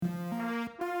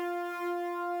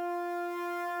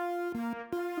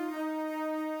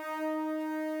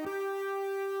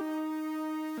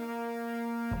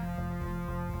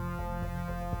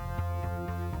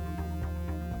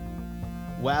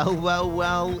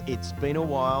Well, it's been a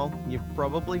while. You've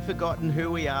probably forgotten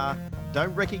who we are.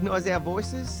 Don't recognize our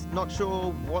voices? Not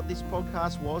sure what this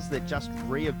podcast was that just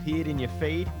reappeared in your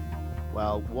feed?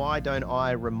 Well, why don't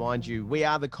I remind you? We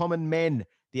are the common men,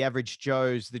 the average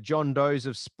Joes, the John Does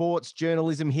of sports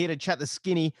journalism, here to chat the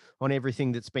skinny on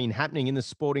everything that's been happening in the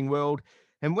sporting world.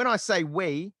 And when I say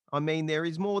we, I mean there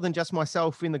is more than just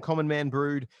myself in the common man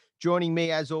brood. Joining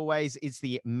me, as always, is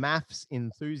the maths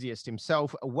enthusiast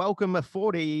himself. Welcome,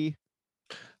 40.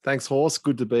 Thanks, Horse.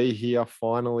 Good to be here.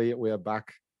 Finally, we are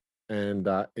back, and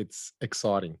it's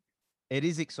exciting. It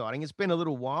is exciting. It's been a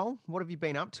little while. What have you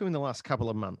been up to in the last couple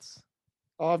of months?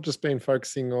 I've just been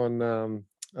focusing on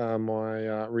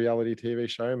my reality TV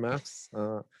show, Maths.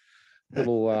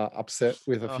 Little upset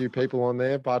with a few people on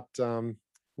there, but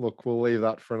look, we'll leave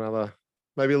that for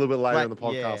maybe a little bit later in the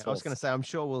podcast. Yeah, I was going to say, I'm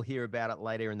sure we'll hear about it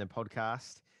later in the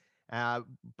podcast.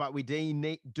 But we do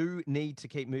need to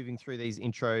keep moving through these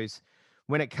intros.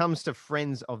 When it comes to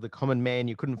friends of the common man,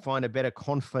 you couldn't find a better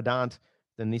confidant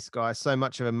than this guy. So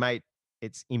much of a mate,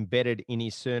 it's embedded in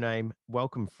his surname.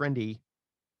 Welcome, friendy.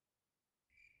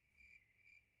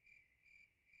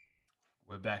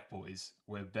 We're back, boys.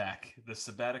 We're back. The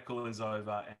sabbatical is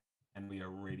over and we are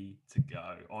ready to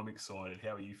go. I'm excited.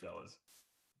 How are you fellas?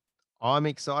 I'm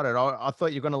excited. I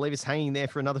thought you were going to leave us hanging there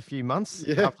for another few months.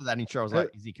 Yeah. After that intro, I was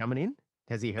like, is he coming in?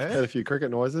 Has he heard? Had a few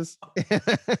cricket noises. I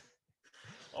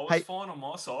was fine on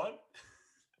my side.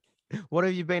 What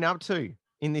have you been up to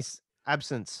in this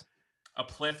absence? A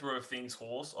plethora of things,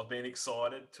 Horse. I've been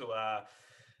excited to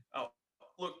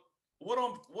look,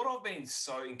 what I've been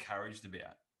so encouraged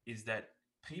about is that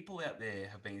people out there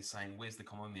have been saying, "Where's the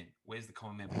Common Man? Where's the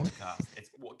Common Man podcast?"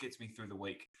 It's what gets me through the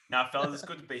week. Now, fellas, it's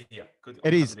good to be here.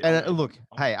 It is. And look,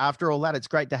 hey, after all that, it's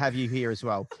great to have you here as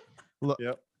well. Look,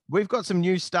 Yep. We've got some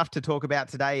new stuff to talk about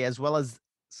today, as well as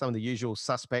some of the usual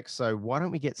suspects. So why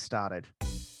don't we get started?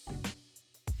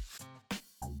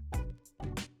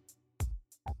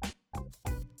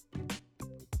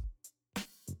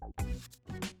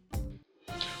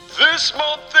 This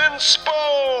month in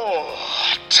sport.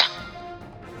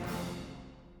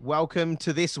 Welcome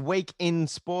to this week in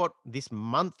sport, this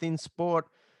month in sport,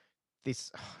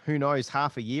 this, who knows,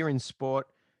 half a year in sport.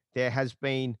 There has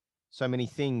been so many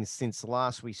things since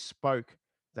last we spoke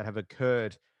that have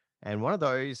occurred. And one of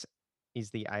those is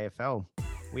the AFL.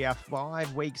 We are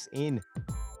 5 weeks in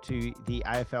to the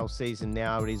AFL season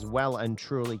now. It is well and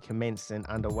truly commenced and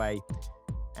underway.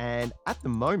 And at the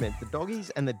moment, the Doggies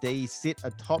and the D's sit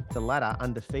atop the ladder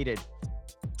undefeated.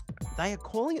 They are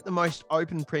calling it the most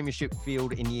open premiership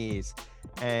field in years.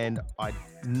 And I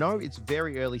know it's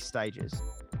very early stages,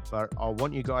 but I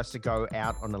want you guys to go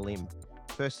out on a limb.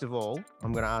 First of all,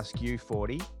 I'm going to ask you,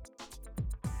 40,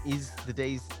 is the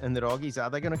D's and the Doggies, are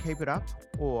they going to keep it up?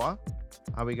 Or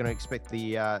are we going to expect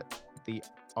the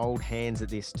old hands at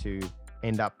this to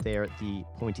end up there at the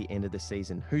pointy end of the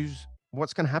season?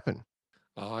 What's going to happen?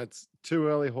 It's too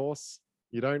early, Horse.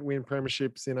 You don't win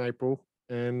premierships in April,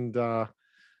 and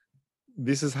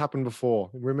this has happened before.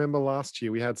 Remember last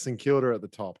year we had St Kilda at the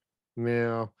top.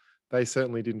 Now they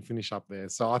certainly didn't finish up there,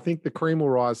 so I think the cream will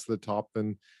rise to the top,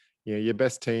 and your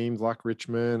best teams like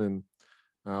Richmond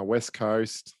and West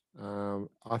Coast,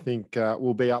 I think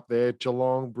will be up there.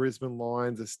 Geelong, Brisbane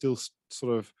Lions are still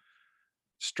sort of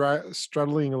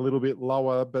struggling a little bit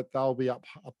lower, but they'll be up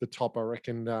the top, I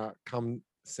reckon, come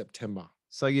September.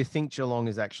 So you think Geelong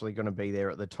is actually going to be there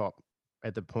at the top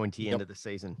at the pointy end of the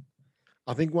season?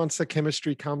 I think once the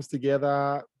chemistry comes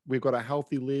together, we've got a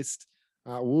healthy list,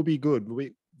 we'll be good.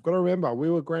 We've got to remember, we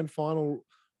were grand final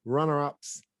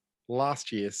runner-ups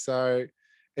last year. So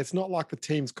it's not like the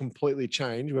team's completely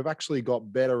changed. We've actually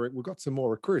got better. We've got some more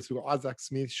recruits. We've got Isaac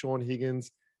Smith, Sean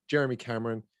Higgins, Jeremy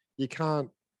Cameron. We can't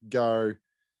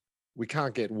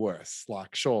get worse,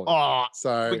 surely. Oh,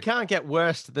 so we can't get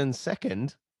worse than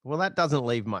second. Well, that doesn't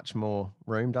leave much more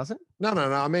room, does it? No.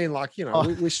 I mean,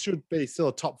 we should be still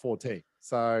a top 4 team.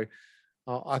 So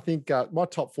I think my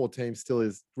top 4 teams still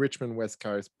is Richmond, West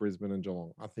Coast, Brisbane, and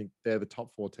Geelong. I think they're the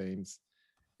top 4 teams,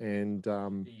 and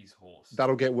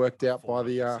that'll get worked out by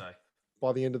the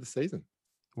end of the season.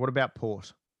 What about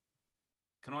Port?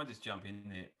 Can I just jump in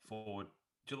there? Forward,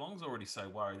 Geelong's already so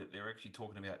worried that they're actually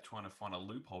talking about trying to find a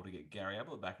loophole to get Gary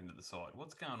Ablett back into the side.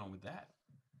 What's going on with that?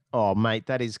 Oh, mate,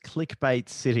 that is clickbait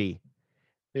city.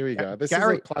 Here we go. This is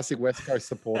a classic West Coast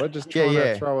supporter, just trying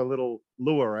to throw a little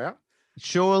lure out.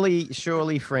 Surely,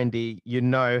 friendy, you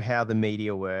know how the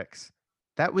media works.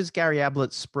 That was Gary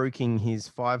Ablett spruiking his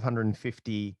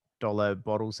 $550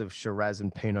 bottles of Shiraz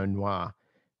and Pinot Noir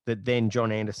that then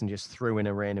John Anderson just threw in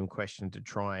a random question to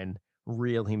try and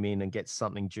reel him in and get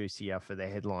something juicier for their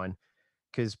headline.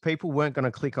 because people weren't going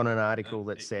to click on an article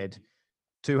that said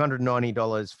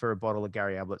 $290 for a bottle of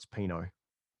Gary Ablett's Pinot.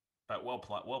 But well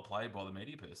played by the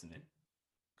media person then.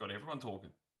 Got everyone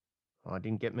talking. I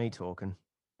didn't get me talking.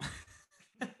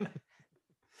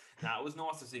 Now it was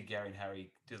nice to see Gary and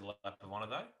Harry do the lap of honour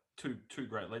though. Two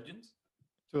great legends.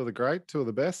 Two of the great, two of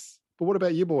the best. But what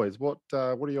about you boys? What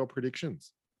are your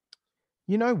predictions?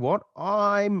 You know what?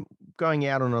 I'm going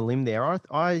out on a limb there.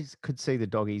 I could see the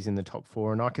doggies in the top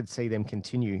 4, and I could see them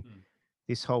continue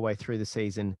this whole way through the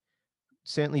season,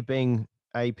 certainly being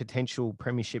a potential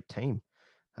premiership team.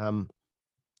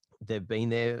 They've been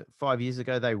there 5 years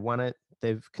ago. They won it.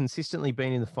 They've consistently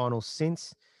been in the finals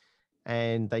since,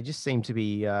 and they just seem to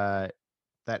be that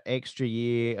extra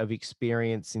year of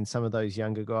experience in some of those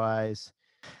younger guys.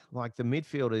 Like the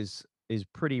midfield is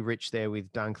pretty rich there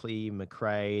with Dunkley,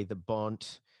 McRae, the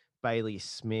Bont, Bailey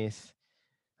Smith.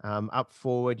 Up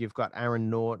forward, you've got Aaron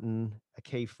Norton, a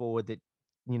key forward that,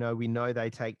 we know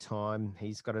they take time.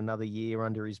 He's got another year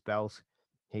under his belt.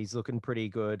 He's looking pretty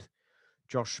good.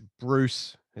 Josh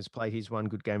Bruce has played his one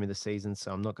good game of the season,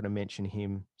 so I'm not going to mention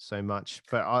him so much.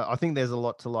 But I think there's a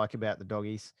lot to like about the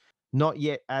doggies. Not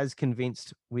yet as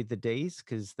convinced with the Ds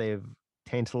because they've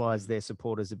tantalized their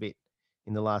supporters a bit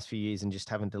in the last few years and just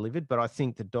haven't delivered. But I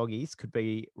think the doggies could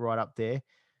be right up there.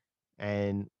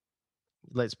 And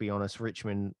let's be honest,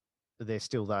 Richmond, they're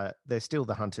still the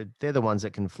hunted. They're the ones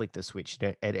that can flick the switch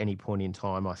at any point in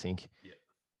time, I think. Yeah.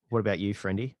 What about you,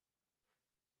 Friendy?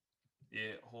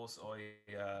 Yeah, Horse,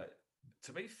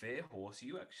 to be fair, Horse,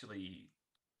 you actually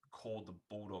called the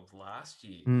Bulldogs last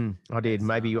year. I did. as,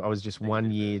 Maybe I was just being a 1 bit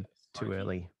of a year too smoky.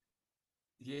 early.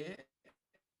 Yeah,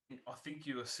 I think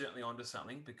you were certainly onto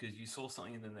something because you saw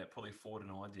something in them that probably Ford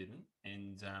and I didn't.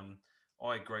 And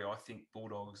I agree. I think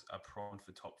Bulldogs are primed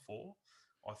for top 4.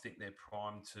 I think they're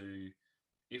primed to,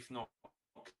 if not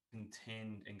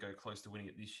contend and go close to winning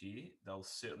it this year, they'll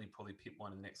certainly probably pick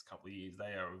one in the next couple of years.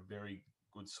 They are a very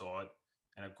good side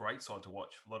and a great side to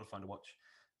watch. A lot of fun to watch.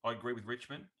 I agree with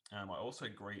Richmond. I also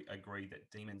agree that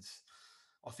Demons,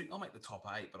 I think they'll make the top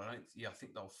 8, but I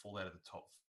think they'll fall out of the top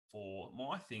 4.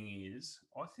 My thing is,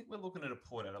 I think we're looking at a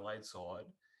Port Adelaide side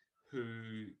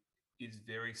who is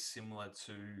very similar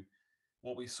to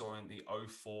what we saw in the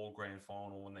 04 grand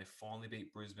final when they finally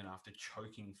beat Brisbane after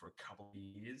choking for a couple of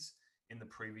years in the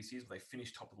previous years. They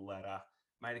finished top of the ladder,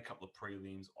 made a couple of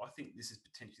prelims. I think this is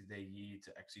potentially their year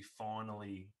to actually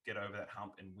finally get over that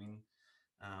hump and win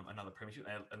another premiership.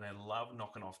 And they love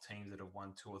knocking off teams that have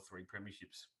won 2 or 3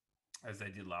 premierships as they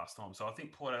did last time. So I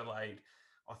think Port Adelaide,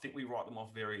 I think we write them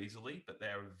off very easily, but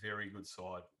they're a very good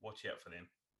side. Watch out for them.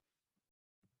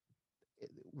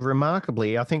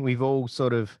 Remarkably, I think we've all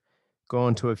sort of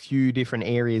gone to a few different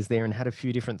areas there and had a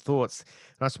few different thoughts.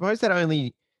 And I suppose that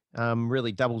only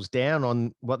really doubles down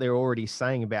on what they're already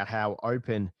saying about how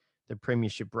open the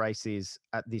premiership race is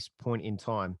at this point in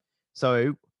time.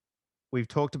 So we've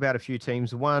talked about a few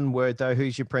teams. One word though,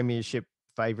 who's your premiership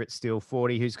favourite still?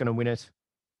 40, who's going to win it?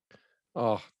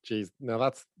 Oh, geez. Now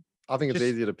I think it's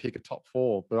Just- easier to pick a top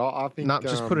 4, but I think No,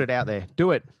 just put it out there.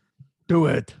 Do it. Do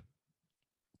it.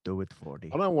 Do it,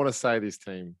 40. I don't want to say this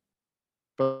team,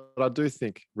 but I do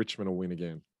think Richmond will win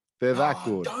again. They're that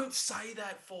good. Don't say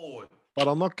that, Ford. But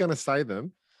I'm not going to say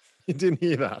them. You didn't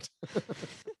hear that.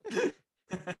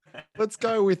 Let's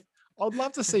go with, I'd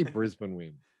love to see Brisbane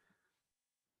win.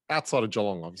 Outside of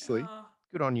Geelong, obviously.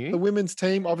 Good on The you. women's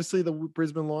team, obviously the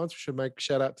Brisbane Lions, we should make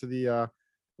shout out to the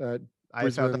Brisbane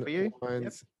AFLW.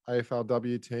 Lions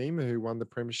AFLW team who won the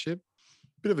premiership.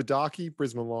 Bit of a darkie.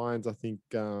 Brisbane Lions, I think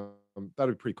that'd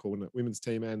be pretty cool, wouldn't it? Women's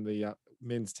team and the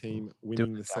men's team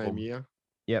winning the same year.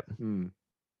 Yep.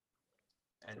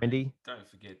 And Wendy? don't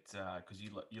forget, because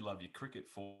you love your cricket,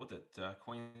 Ford, that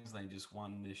Queensland just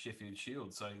won the Sheffield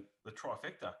Shield. So the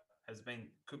trifecta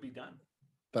could be done.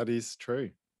 That is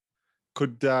true.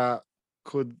 Could it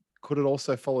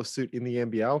also follow suit in the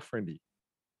NBL, Friendy?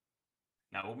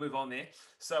 Now we'll move on there.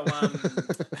 So, my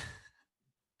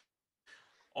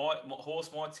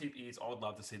tip is I would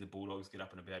love to see the Bulldogs get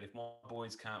up and about. If my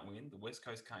boys can't win, the West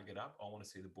Coast can't get up, I want to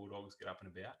see the Bulldogs get up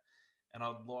and about. And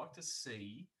I'd like to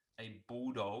see a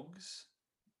Bulldogs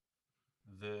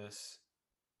versus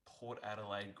Port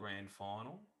Adelaide grand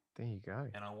final. There you go.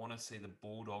 And I want to see the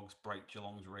Bulldogs break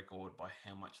Geelong's record by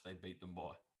how much they beat them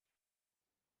by.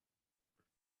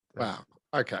 Wow.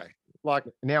 Okay. Like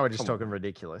Now we're just talking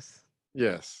ridiculous.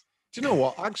 Yes. Do you know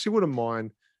what? I actually wouldn't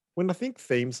mind when I think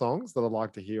theme songs that I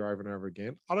like to hear over and over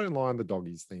again. I don't mind the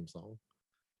Doggies theme song.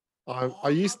 I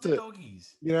used to,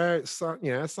 Doggies.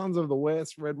 Sons of the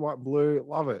West, Red, White, Blue,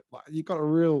 love it. Like you got a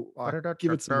real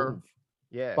give it some love.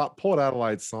 Yeah. But Port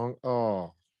Adelaide song,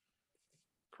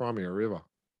 cry me a river.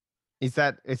 Is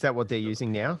that what they're Got the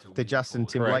using power now? to The win Justin chord.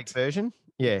 Timberlake Correct. version?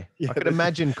 Yeah. Yeah, I could they're-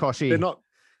 imagine They're Koshy. not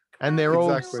And they're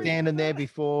all Exactly. standing there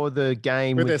before the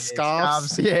game with with their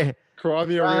scarves. Yeah. Cry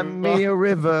me a Run me river. a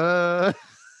river.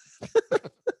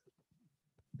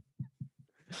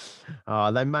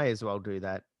 Oh, they may as well do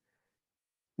that.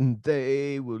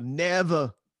 They will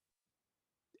never,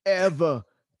 ever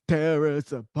tear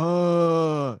us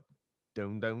apart.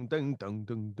 Dun, dun, dun, dun,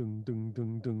 dun, dun, dun,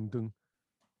 dun, dun, dun.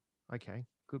 Okay,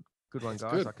 good one, It's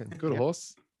guys. good. I can Good yep.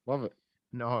 horse. Love it.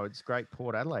 No, it's great.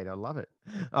 Port Adelaide. I love it.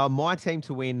 My team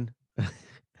to win.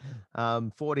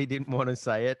 40 didn't want to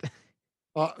say it.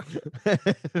 Oh,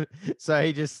 So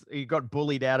he got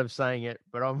bullied out of saying it,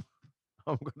 but I'm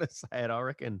gonna say it. I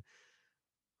reckon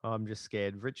I'm just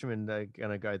scared. Richmond are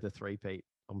gonna go the three-peat.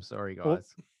 I'm sorry, well,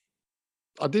 guys.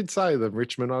 I did say the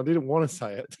Richmond. I didn't want to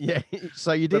say it, Yeah,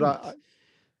 so you but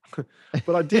didn't.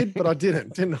 but I did, but I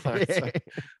didn't, didn't I? Yeah.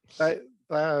 So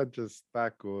they are just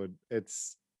that good.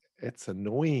 It's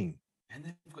annoying.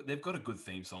 And they've got a good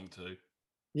theme song too.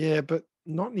 Yeah, but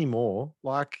not anymore.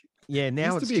 Like Yeah, it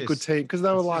now used to it's be a good just team because they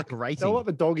were it's just like they grating. were like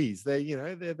the doggies. They're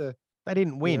they're the They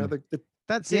didn't you know, win.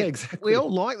 That's yeah, it. exactly. We all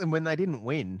like them when they didn't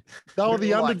win. They were We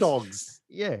the were like, underdogs.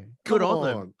 yeah, good Come on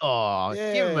them. on. Oh,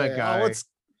 give them a Yeah. go. Oh,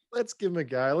 let's give them a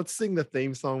go. Let's sing the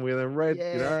theme song with them. Red, you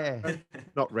know, Yeah.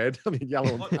 not red. I mean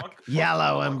yellow and black.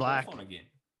 Yellow and like black. Hawthorn again.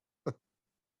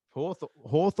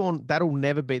 Hawthorn, that'll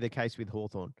never be the case with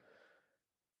Hawthorn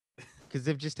because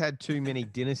they've just had too many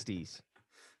dynasties.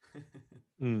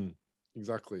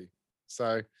 Exactly.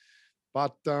 So,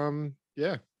 but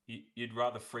yeah. You'd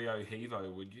rather Freo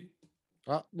Hevo, would you?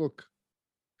 Look,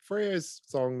 Freo's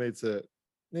song needs a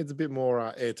bit more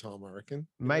airtime, I reckon.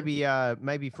 you know?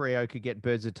 Maybe Freo could get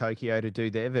Birds of Tokyo to do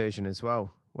their version as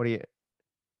well. What do you?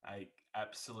 A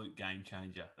absolute game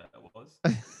changer that was.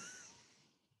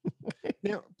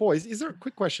 Now, boys, is there a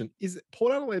quick question? Is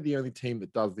Port Adelaide the only team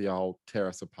that does the old tear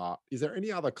us apart? Is there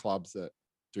any other clubs that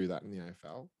do that in the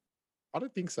AFL? I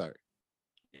don't think so.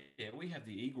 Yeah, we have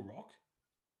the Eagle Rock.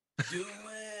 Doing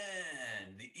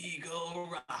the Eagle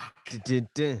Rock.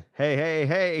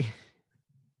 Hey.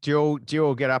 Do you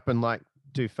all get up and like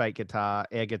do fake guitar,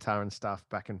 air guitar and stuff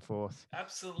back and forth?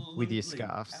 Absolutely. With your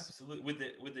scarves. Absolutely.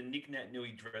 With the Nick Nat Nui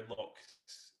dreadlocks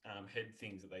head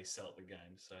things that they sell at the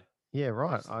game. So Yeah,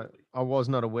 right. absolutely. I was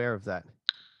not aware of that.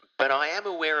 But I am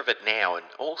aware of it now, and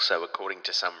also according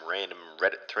to some random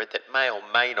Reddit thread that may or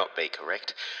may not be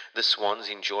correct, the Swans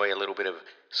enjoy a little bit of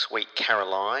Sweet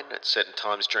Caroline at certain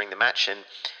times during the match, and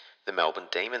the Melbourne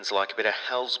Demons like a bit of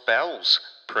Hell's Bells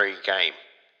pre-game.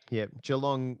 Yeah,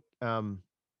 Geelong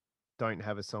don't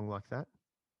have a song like that.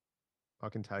 I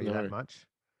can tell you No. that much.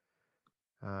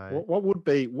 What would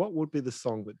be the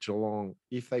song that Geelong,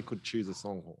 if they could choose a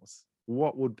song horse,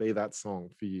 what would be that song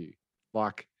for you?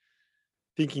 Like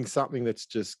thinking something that's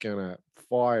just gonna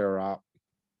fire up,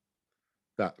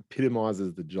 that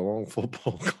epitomizes the Geelong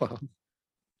Football Club.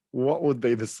 What would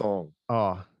be the song?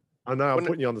 Oh, I know I'm Wouldn't it-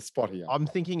 putting you on the spot here. I'm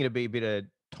thinking it'd be a bit of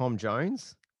Tom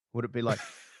Jones. Would it be like,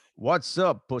 "What's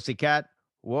up, Pussycat?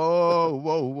 Whoa,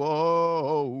 whoa,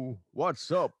 whoa! What's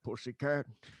up, Pussycat?"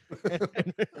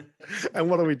 And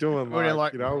what are we doing? We're Like,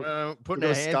 like, you know, putting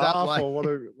with our a hands up, scarf like, or what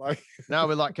are like no,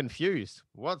 we're like confused.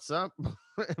 What's up?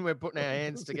 And we're putting our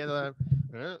hands together.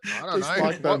 I don't just know.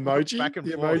 like the what- emoji, back and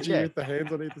the forth. emoji Yeah, with the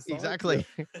hands on either side. exactly.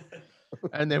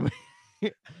 And then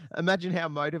imagine how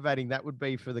motivating that would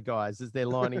be for the guys as they're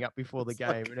lining up before the It's game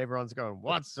like- and everyone's going,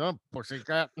 "What's up,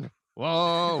 Pussycat?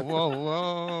 Whoa, whoa,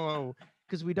 whoa!"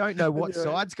 Because we don't know what Yeah.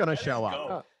 side's going to There show you up.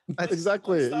 go. Yeah,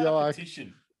 exactly. Let's start You're a like,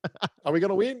 petition. are we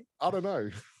gonna win? I don't know.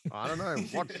 I don't know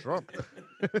what's up.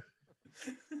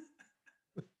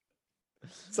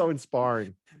 So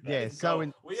inspiring. That Yeah, is so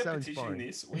gold. We are so petitioning inspiring.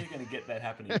 this. We're going to get that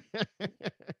happening.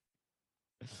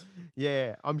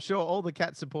 Yeah, I'm sure all the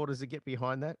cat supporters that get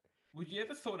behind that. Would you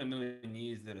ever thought in a million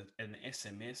years that an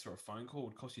SMS or a phone call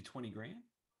would cost you 20 grand?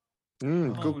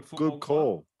 Collingwood Football Good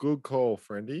call. Club. Good call,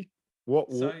 friendy.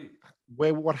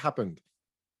 What happened?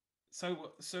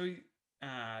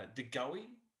 DeGoey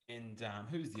and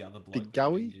who's the other bloke? De that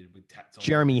got Goey? injured with tats all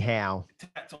Jeremy over him? Howe.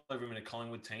 Tats all over him in a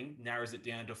Collingwood team narrows it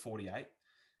down to 48.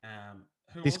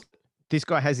 Who This was it? this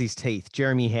guy has his teeth.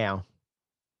 Jeremy Howe.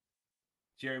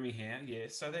 Jeremy Howe, yeah.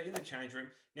 So they're in the change room.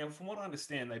 Now, from what I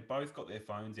understand, they both got their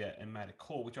phones out and made a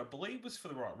call, which I believe was for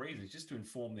the right reasons, just to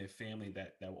inform their family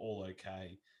that they were all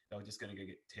okay. They were just going to go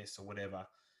get tests or whatever.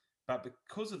 But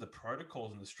because of the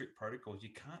protocols and the strict protocols, you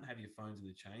can't have your phones in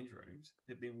the change rooms.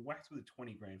 They've been whacked with a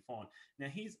 20 grand fine. Now,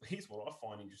 here's what I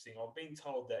find interesting. I've been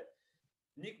told that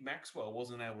Nick Maxwell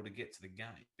wasn't able to get to the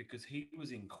game because he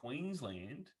was in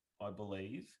Queensland, I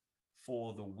believe,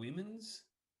 for the women's.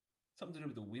 something to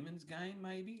do with the women's game,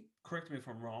 maybe. Correct me if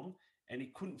I'm wrong. And he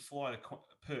couldn't fly to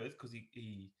Perth because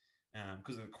he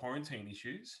because of the quarantine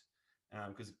issues,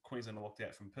 because Queensland are locked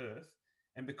out from Perth.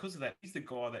 And because of that, he's the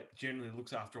guy that generally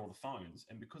looks after all the phones.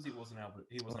 And because he wasn't able to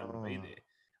be Oh. there,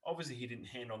 obviously he didn't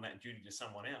hand on that duty to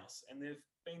someone else, and they've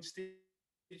been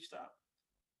stitched up.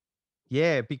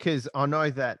 Yeah, because I know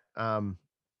that I'm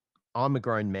a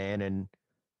grown man, and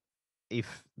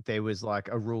if there was like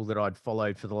a rule that I'd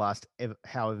followed for the last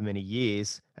however many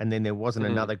years, and then there wasn't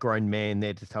Mm, another grown man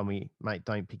there to tell me, mate,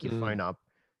 don't pick your mm. phone up,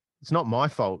 it's not my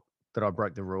fault that I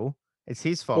broke the rule. It's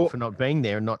his fault Well, for not being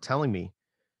there and not telling me.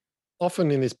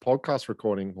 often in this podcast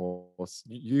recording, Horse,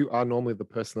 you are normally the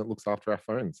person that looks after our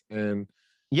phones. And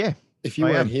Yeah, if you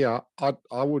I weren't am. here,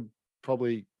 I would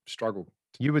probably struggle,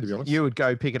 You to be honest. would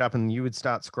go pick it up and you would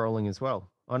start scrolling as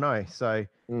well. I know. So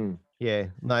Mm. yeah,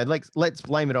 no, let's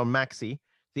blame it on Maxi.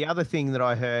 The other thing that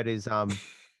I heard is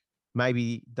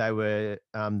maybe they were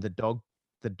the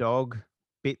dog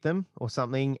bit them or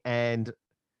something, and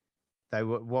they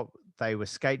were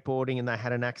skateboarding and they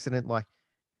had an accident. Like,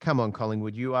 come on,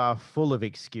 Collingwood, you are full of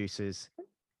excuses.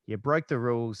 You broke the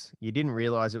rules. You didn't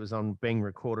realize it was on being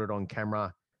recorded on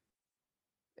camera.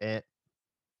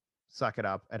 Suck it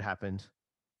up. It happened.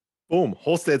 Boom,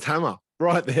 Horstead's hammer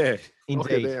right there.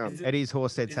 Knock it Indeed. down. It is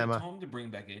Horstead's Is it hammer. time to bring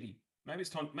back Eddie? Maybe it's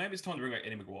time. Maybe it's time to bring back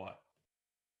Eddie Maguire.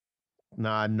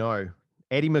 Nah, no.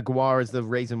 Eddie Maguire is the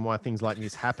reason why things like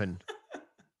this happen.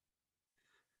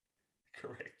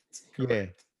 Correct. Yeah.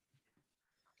 Correct.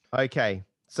 Okay.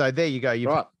 So there you go.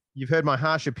 Right. You've heard my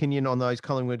harsh opinion on those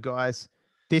Collingwood guys.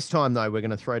 This time, though, we're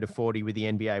going to throw to 40 with the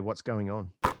NBA. What's going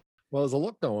on? Well, there's a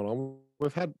lot going on.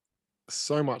 We've had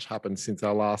so much happen since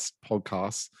our last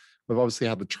podcast. We've obviously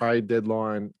had the trade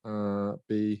deadline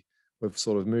we've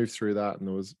sort of moved through that, and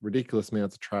there was ridiculous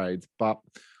amounts of trades. But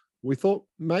we thought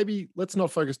maybe let's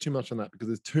not focus too much on that because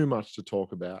there's too much to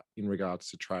talk about in regards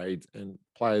to trades and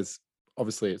players.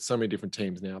 Obviously, it's so many different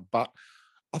teams now. But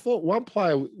I thought one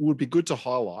player would be good to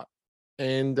highlight.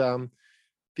 And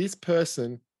this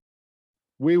person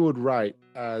we would rate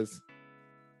as,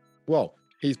 well,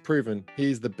 he's proven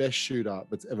he's the best shooter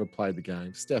that's ever played the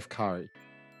game, Steph Curry.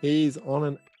 He's on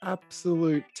an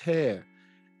absolute tear.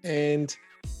 And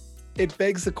it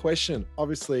begs the question,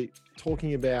 obviously,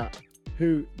 talking about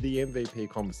who the MVP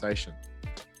conversation.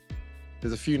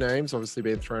 There's a few names obviously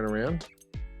being thrown around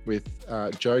with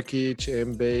Jokic,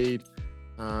 Embiid,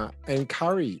 and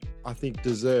Curry, I think,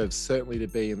 deserves certainly to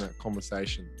be in that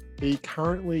conversation. He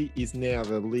currently is now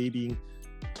the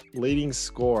leading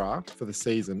scorer for the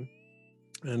season.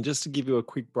 And just to give you a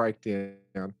quick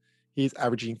breakdown, he's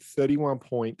averaging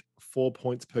 31.4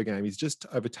 points per game. He's just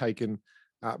overtaken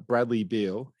Bradley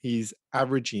Beal. He's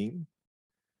averaging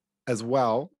as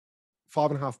well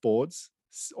 5.5 boards,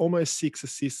 almost 6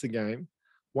 assists a game,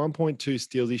 1.2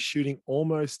 steals. He's shooting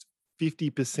almost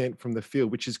 50% from the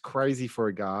field, which is crazy for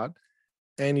a guard.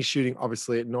 And he's shooting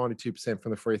obviously at 92% from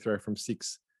the free throw from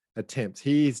 6 attempts.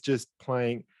 He is just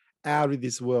playing out of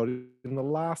this world. In the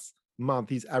last month,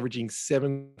 he's averaging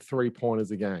 7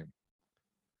 3-pointers a game.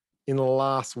 In the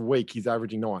last week, he's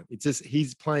averaging 9. It's just,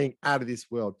 he's playing out of this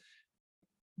world.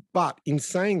 But in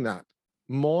saying that,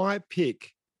 my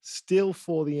pick still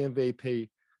for the MVP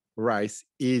race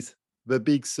is the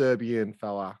big Serbian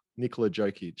fella, Nikola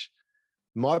Jokic.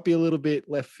 Might be a little bit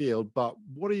left field, but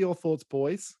what are your thoughts,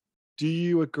 boys? Do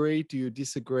you agree? Do you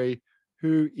disagree?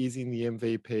 Who is in the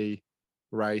MVP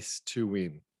race to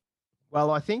win?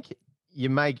 Well, I think you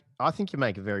make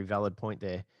a very valid point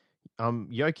there.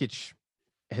 Jokic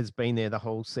has been there the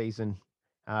whole season.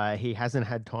 He hasn't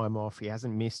had time off. He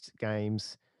hasn't missed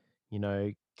games. You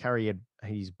know, Curry had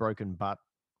his broken butt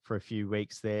for a few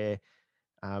weeks there.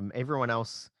 Everyone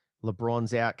else,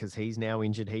 LeBron's out because he's now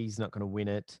injured. He's not going to win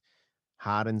it.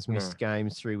 Harden's missed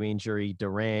games through injury.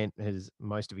 Durant has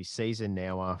most of his season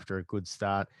now after a good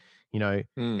start. You know,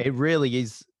 it really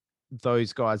is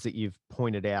those guys that you've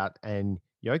pointed out, and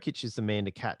Jokic is the man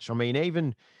to catch. I mean,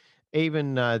 even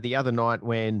the other night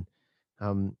when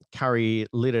Curry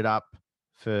lit it up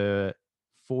for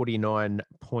 49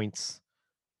 points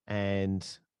and,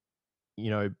 you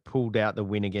know, pulled out the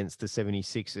win against the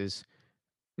 76ers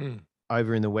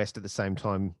over in the West at the same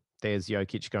time. There's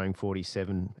Jokic going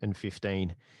 47 and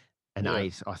 15 and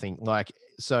 8, I think. Like,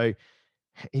 so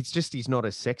it's just he's not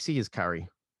as sexy as Curry,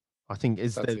 I think,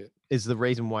 is the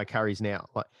reason why Curry's now.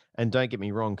 Like, and don't get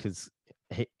me wrong, because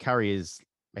Curry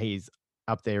he's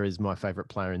up there as my favorite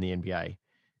player in the NBA.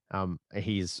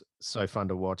 He's so fun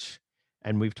to watch.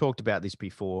 And we've talked about this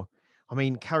before. I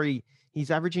mean, Curry, he's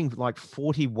averaging like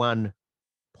 41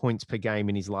 points per game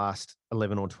in his last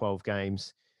 11 or 12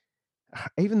 games.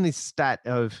 Even this stat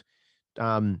of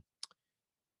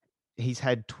he's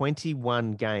had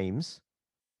 21 games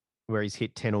where he's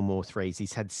hit 10 or more threes.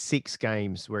 He's had 6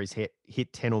 games where he's hit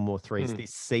 10 or more threes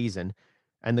this season.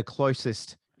 And the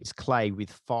closest is Clay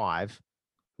with 5.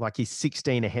 Like he's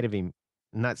 16 ahead of him.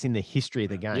 And that's in the history of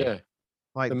the game. Yeah.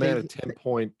 Like The man at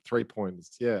 10-point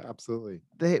 3-pointers. Yeah, absolutely.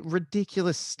 they're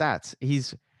ridiculous stats.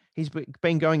 He's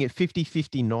been going at 50,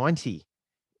 50, 90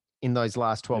 in those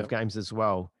last 12 games as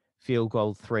well. Field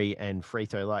goal, 3, and free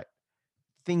throw. Like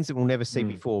things that we'll never see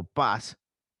before. But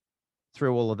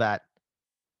through all of that,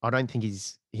 I don't think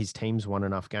his team's won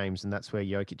enough games, and that's where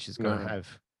Jokic is going to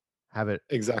have it.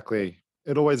 Exactly.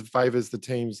 It always favors the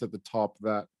teams at the top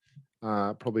that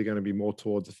are probably going to be more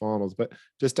towards the finals. But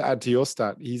just to add to your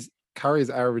stat, Curry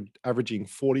is averaging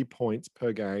 40 points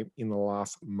per game in the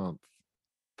last month.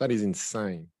 That is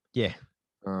insane. Yeah.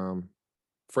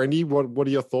 Friendy, what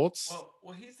are your thoughts?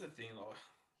 Well, here's the thing.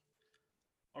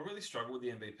 I really struggle with the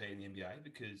MVP in the NBA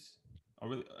because I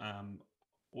really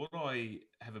what I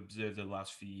have observed over the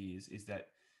last few years is that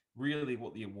really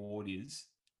what the award is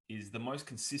the most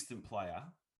consistent player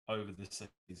over the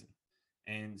season.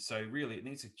 And so really it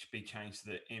needs to be changed to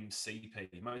the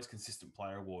MCP, most consistent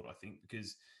player award, I think,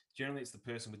 because generally it's the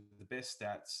person with the best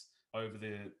stats over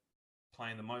the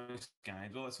playing the most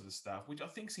games, all that sort of stuff, which I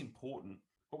think is important.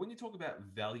 But when you talk about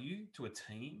value to a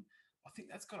team, I think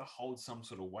that's got to hold some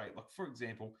sort of weight. Like, for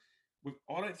example,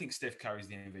 I don't think Steph Curry's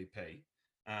the MVP,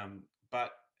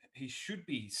 but he should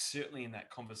be certainly in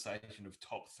that conversation of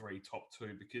top 3, top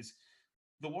 2, because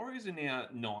the Warriors are now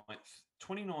 9th,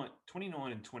 29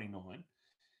 and 29.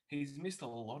 He's missed a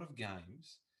lot of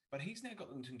games, but he's now got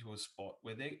them into a spot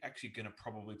where they're actually going to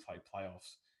probably play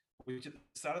playoffs. Which at the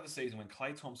start of the season, when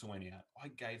Klay Thompson went out, I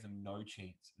gave them no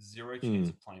chance, 0 chance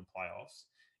of playing playoffs.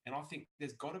 And I think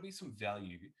there's got to be some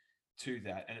value to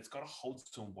that, and it's got to hold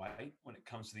some weight when it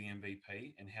comes to the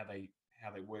MVP and how they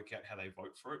work out how they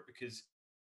vote for it, because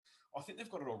I think they've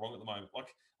got it all wrong at the moment.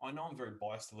 Like, I know I'm very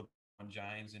biased to LeBron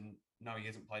James, and no, he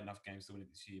hasn't played enough games to win it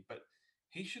this year, but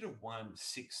he should have won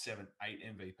 6, 7,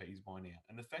 8 MVPs by now.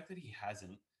 And the fact that he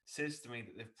hasn't says to me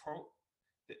that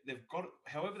they've got it,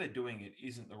 however they're doing it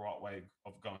isn't the right way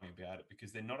of going about it,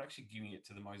 because they're not actually giving it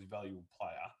to the most valuable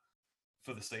player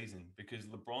for the season, because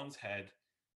LeBron's had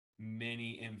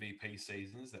many MVP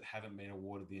seasons that haven't been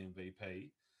awarded the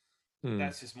MVP.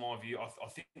 That's just my view. I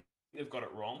think they've got it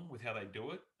wrong with how they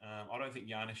do it. I don't think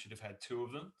Giannis should have had 2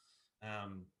 of them.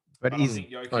 But I think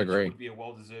Jokic would be a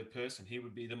well-deserved person. He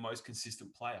would be the most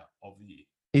consistent player of the year.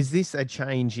 Is this a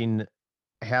change in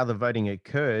how the voting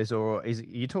occurs, or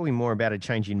you're talking more about a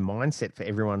change in mindset for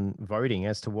everyone voting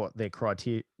as to what their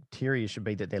criteria should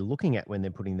be that they're looking at when they're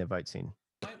putting their votes in?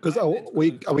 Because are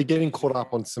we getting caught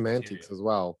up on semantics as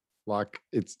well? Like,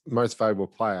 it's most valuable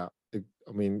player.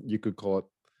 I mean, you could call it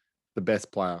the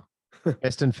best player.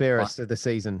 Best and fairest of the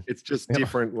season. It's just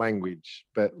different language,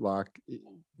 but like,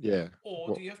 yeah.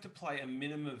 Or do you have to play a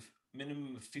minimum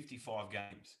of 55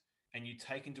 games, and you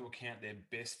take into account their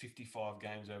best 55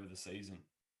 games over the season,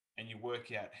 and you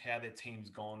work out how their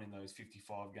team's gone in those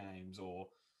 55 games, or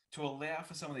to allow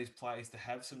for some of these players to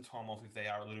have some time off if they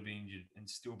are a little bit injured and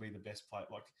still be the best player?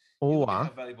 Like, you look at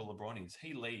how valuable LeBron is.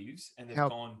 He leaves and they've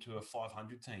gone to a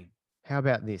 500 team. How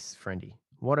about this, Friendy?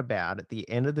 What about at the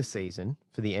end of the season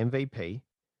for the MVP,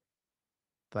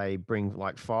 they bring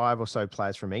like 5 or so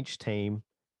players from each team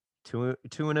to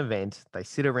an event. They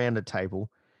sit around a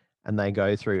table and they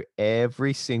go through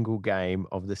every single game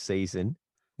of the season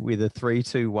with a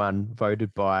 3-2-1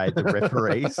 voted by the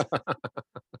referees.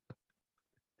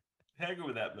 How good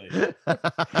would that be?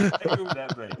 How good would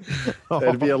that be?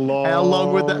 That'd be a long. How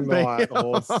long would that night, be?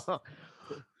 Horse.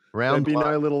 Round There'd be one.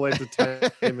 no little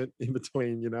entertainment in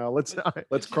between.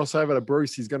 Let's cross over to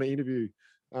Bruce. He's going to interview.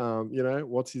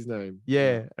 What's his name?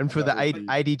 Yeah, and for the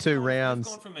 82 They've rounds,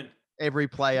 gone from every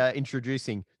player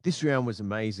introducing. This round was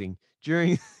amazing.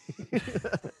 During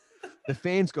the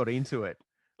fans got into it.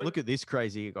 Look at this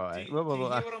crazy guy.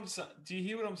 Do you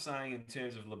hear what I'm saying in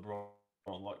terms of LeBron?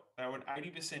 Like, they were an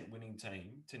 80% winning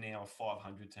team to now a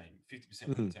 500 team, 50%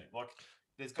 winning team. Like,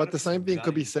 but the same thing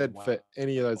could be said for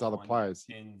any of those other players.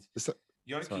 And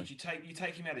Jokic, you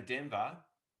take him out of Denver.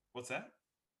 What's that?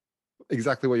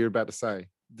 Exactly what you're about to say.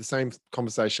 The same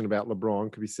conversation about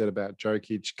LeBron could be said about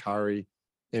Jokic, Curry,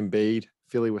 Embiid.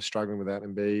 Philly was struggling without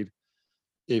Embiid.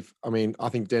 I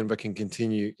think Denver can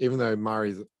continue, even though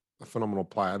Murray's a phenomenal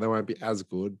player. They won't be as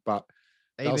good, but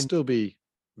they'll still be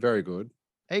very good.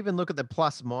 Even look at the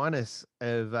plus minus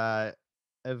of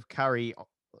Curry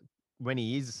when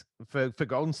he is for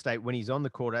Golden State when he's on the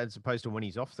court as opposed to when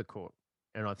he's off the court.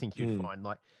 And I think you'd find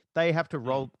like they have to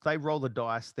roll. They roll the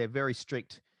dice. They're very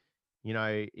strict.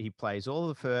 He plays all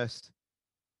the first.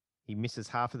 He misses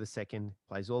half of the second,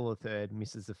 plays all of the third,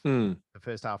 misses Mm, the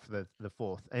first half of the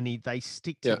fourth, and they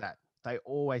stick to yeah, that. They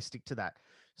always stick to that.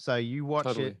 So you watch it.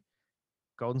 totally.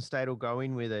 Golden State will go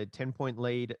in with a 10-point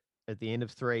lead at the end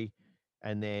of 3,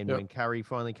 and then Yep. when Curry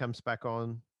finally comes back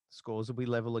on, scores will be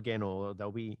level again, or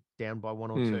they'll be down by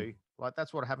 1 or Mm, 2. Like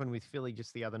that's what happened with Philly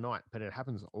just the other night, but it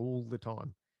happens all the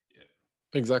time. Yeah.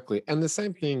 exactly. And the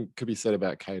same thing could be said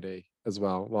about KD as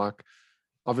well. Like,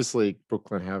 obviously,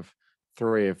 Brooklyn have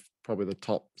 3 of probably the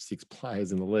top 6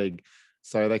 players in the league,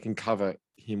 so they can cover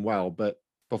him well. But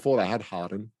before they had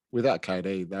Harden, without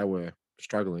KD, they were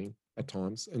struggling at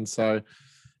times. And so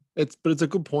it's a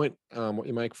good point what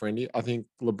you make, Friendy. I think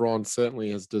LeBron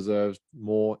certainly has deserved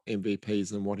more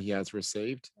MVPs than what he has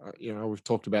received. We've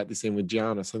talked about this in with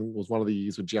Giannis. I think it was one of the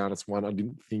years with Giannis won. I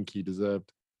didn't think he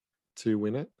deserved to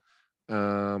win it.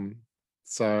 Um,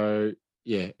 so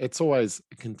yeah, it's always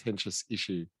a contentious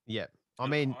issue. Yeah. I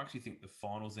And mean, I actually think the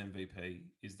Finals MVP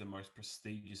is the most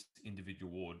prestigious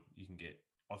individual award you can get.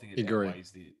 I think it Agree.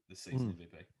 outweighs the season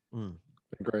MVP. mm.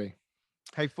 Agree.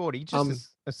 Hey, 40, just Um,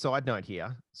 a side note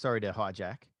here. Sorry to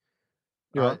hijack.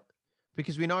 you're right.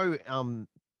 Because we know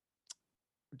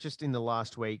just in the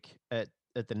last week at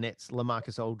the Nets,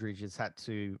 LaMarcus Aldridge has had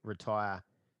to retire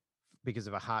because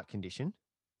of a heart condition,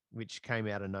 which came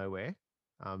out of nowhere.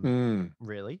 Mm,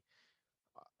 Really.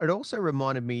 It also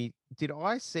reminded me, did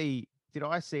I see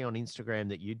on Instagram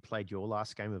that you'd played your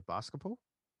last game of basketball?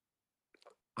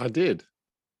 I did.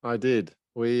 I did.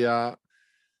 We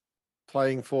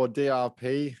playing for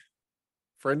DRP.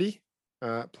 Friendy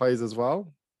plays as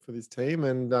well for this team,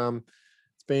 and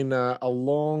it's been a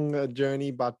long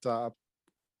journey, but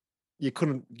you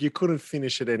couldn't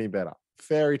finish it any better.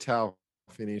 Fairy tale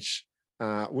finish,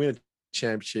 win a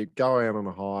championship, go out on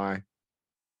a high.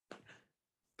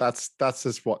 That's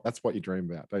what you dream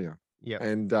about, don't you? Yeah.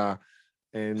 And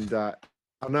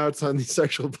I know it's only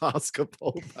social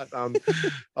basketball, but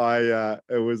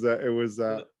it was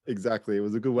exactly, it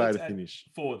was a good way Let's to add finish.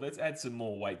 let's add some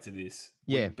more weight to this.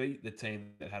 Yeah. We beat the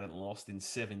team that hadn't lost in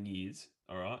 7 years.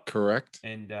 All right, Correct.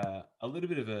 and a little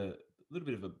bit of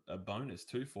a bonus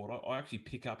too for it. I actually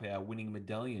pick up our winning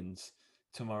medallions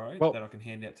tomorrow Well, that I can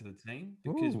hand out to the team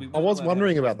because we Ooh. I weren't was allowed to have a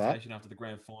wondering about that. presentation after the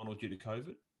grand final due to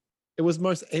COVID. It was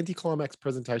most anticlimax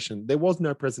presentation. There was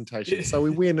no presentation. Yeah. So we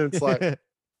win and it's like,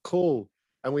 cool.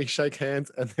 And we shake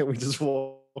hands and then we just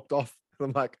walked off. And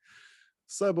I'm like,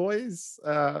 so boys,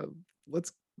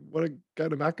 let's want to go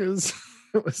to Macca's.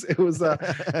 it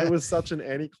was such an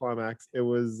anticlimax. It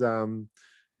was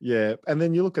yeah. And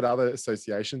then you look at other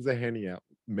associations, they're handing out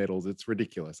medals. It's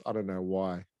ridiculous. I don't know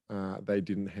why they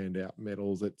didn't hand out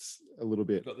medals. It's a little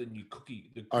bit Got the new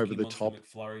cookie over the Monster top.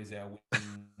 McFlurry is our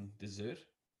winning dessert.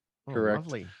 Oh, Correct.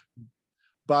 lovely.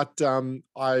 But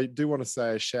I do want to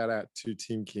say a shout out to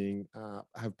Tim King. I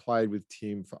have played with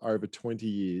Tim for over 20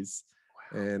 years,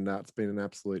 and it's been an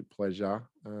absolute pleasure.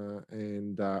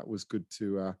 And it was good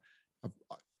to.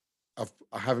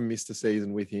 I haven't missed a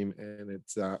season with him, and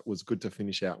it was good to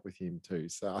finish out with him too.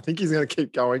 So I think he's going to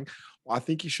keep going. I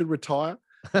think he should retire,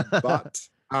 but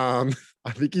I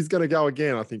think he's going to go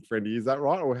again. I think, Friendy, is that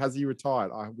right, or has he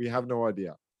retired? We have no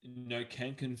idea. No,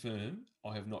 can confirm.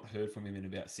 I have not heard from him in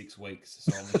about 6 weeks,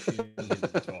 so I'm assuming he's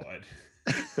retired.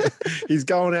 He's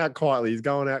going out quietly. He's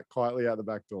going out quietly out the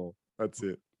back door. That's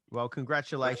it. Well,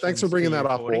 congratulations. Thanks for bringing to that you,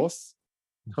 up, 40. Horse.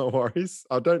 No worries.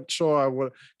 I don't sure I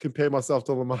want to compare myself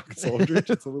to LaMarcus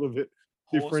Aldridge. It's a little bit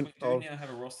Horse, different. we do now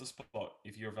have a roster spot.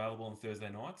 If you're available on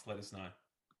Thursday nights, let us know.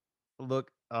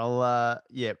 Look, I'll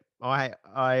yeah,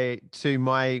 I too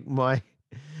my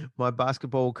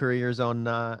basketball career is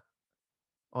on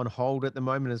hold at the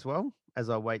moment as well as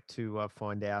I wait to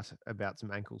find out about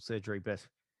some ankle surgery. But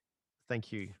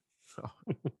thank you.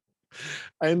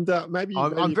 And maybe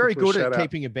I'm you very could put a good at shout out.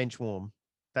 keeping a bench warm.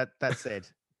 That said,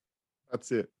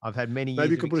 That's it. I've had many Maybe years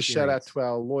you of could put a shout out experience. to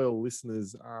our loyal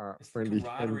listeners, It's the Friendy,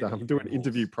 camaraderie that and you do an bring,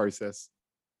 interview Horse. process.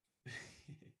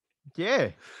 Yeah,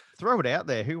 throw it out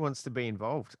there. Who wants to be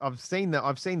involved? I've seen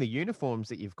the uniforms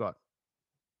that you've got.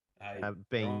 Hey,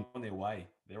 being they're on their way.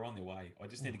 They're on their way. I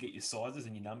just need to get your sizes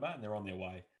and your number, and they're on their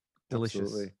way. delicious.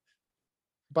 Absolutely.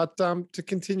 But to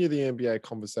continue the NBA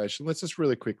conversation, let's just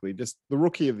really quickly, just the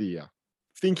rookie of the year.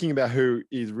 Thinking about who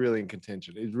is really in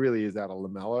contention, it really is out of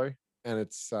LaMelo, and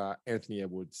it's Anthony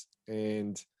Edwards.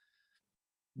 And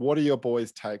what are your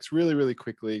boys' takes? Really, really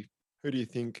quickly, who do you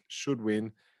think should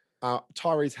win?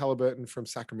 Tyrese Halliburton from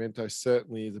Sacramento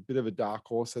certainly is a bit of a dark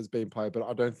horse, has been played, but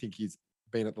I don't think he's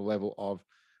been at the level of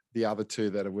the other two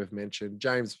that we've mentioned.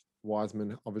 James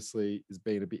Wiseman obviously has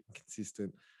been a bit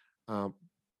inconsistent.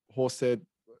 Horse said,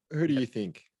 who do you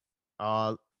think?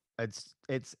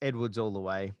 It's Edwards all the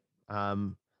way.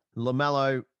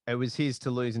 LaMelo, it was his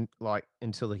to lose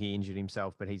until he injured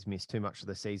himself, but he's missed too much of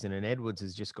the season. And Edwards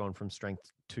has just gone from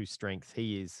strength to strength.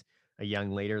 He is a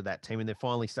young leader of that team, and they're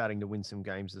finally starting to win some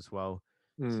games as well.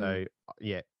 So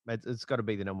yeah, it's got to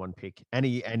be the number one pick. And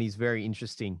he's very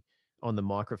interesting on the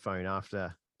microphone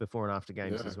before and after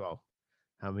games Yeah. as well.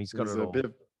 He's got He's it a all.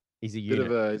 he's He's a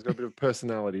got unit. a bit of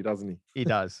personality, doesn't he? He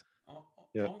does.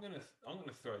 Yeah. I'm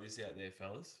gonna throw this out there,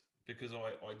 fellas, because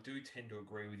I do tend to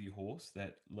agree with you, Horse,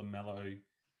 that Lamelo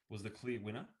was the clear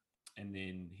winner, and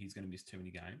then he's going to miss too many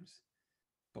games.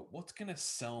 But what's going to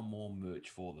sell more merch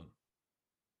for them?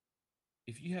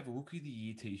 If you have a Rookie of the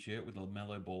Year T-shirt with a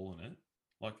Lamelo ball in it,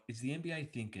 like, is the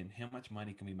NBA thinking, how much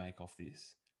money can we make off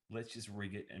this? Let's just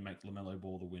rig it and make Lamelo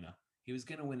Ball the winner. He was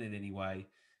going to win it anyway.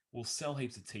 We'll sell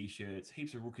heaps of T-shirts,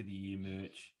 heaps of Rookie of the Year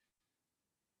merch.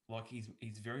 Like, he's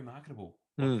very marketable.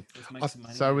 Like, let's make some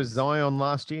money. So was Zion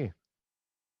last year.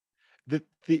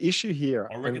 The issue here,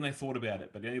 I reckon they thought about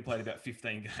it, but they only played about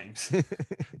 15 games.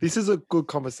 this is a good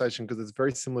conversation because it's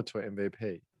very similar to an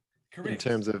MVP Correct. in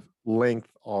terms of length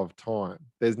of time.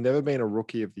 There's never been a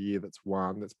Rookie of the Year that's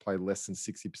played less than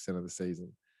 60% of the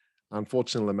season.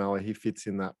 Unfortunately, Lamelo, he fits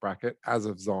in that bracket, as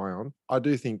of Zion. I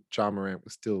do think Ja Morant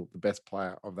was still the best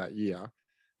player of that year.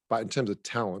 But in terms of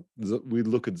talent, we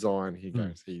look at Zion, he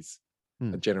goes, he's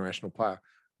a generational player.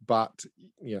 But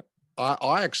yeah,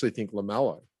 I actually think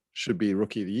Lamelo should be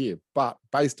Rookie of the Year. But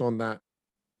based on that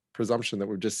presumption that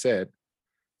we've just said,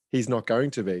 he's not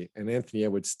going to be. And Anthony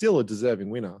Edwards, still a deserving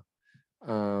winner,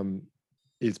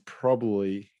 is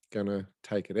probably going to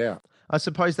take it out. I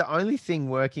suppose the only thing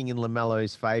working in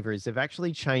LaMelo's favor is they've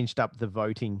actually changed up the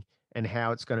voting and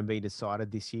how it's going to be decided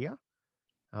this year.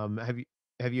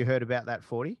 Have you heard about that,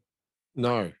 40?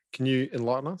 No. Can you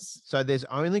enlighten us? So there's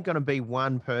only going to be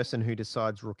one person who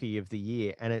decides Rookie of the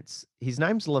Year, and his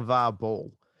name's LeVar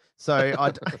Ball. So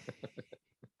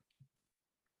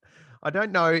I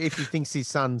don't know if he thinks his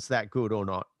son's that good or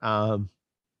not.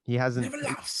 He hasn't. Never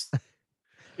lost.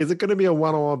 Is it going to be a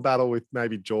one-on-one battle with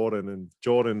maybe Jordan? And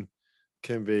Jordan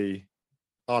can be.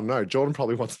 Oh no, Jordan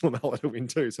probably wants Lamelo to win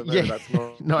too. So maybe that's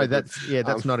not. No,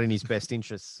 that's not in his best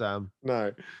interests.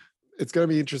 No, it's going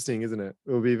to be interesting, isn't it?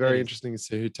 It will be very interesting to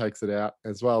see who takes it out,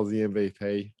 as well as the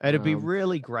MVP. It'd be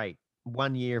really great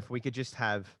one year if we could just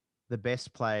have the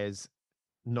best players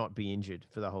not be injured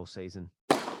for the whole season.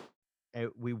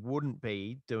 We wouldn't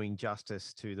be doing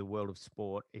justice to the world of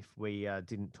sport if we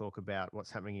didn't talk about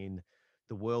what's happening in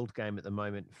the world game at the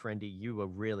moment. Friendy, you were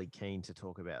really keen to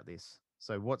talk about this.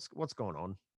 So what's going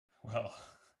on? Well,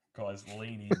 guys,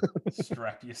 lean in,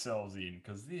 strap yourselves in,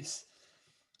 because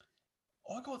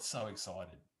I got so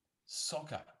excited.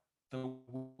 Soccer, the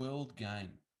world game,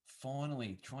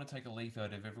 finally trying to take a leaf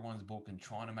out of everyone's book and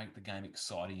trying to make the game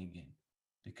exciting again.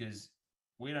 Because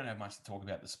we don't have much to talk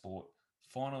about the sport.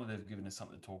 Finally, they've given us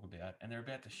something to talk about, and they're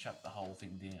about to shut the whole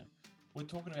thing down. We're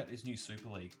talking about this new Super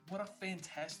League. What a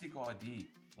fantastic idea,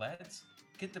 lads.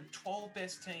 Get the 12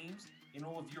 best teams in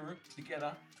all of Europe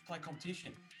together to play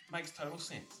competition. Makes total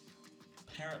sense.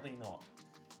 Apparently not.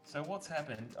 So what's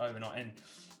happened overnight, and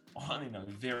I only know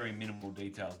very minimal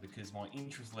details because my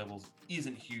interest levels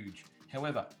isn't huge.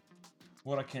 However,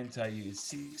 what I can tell you is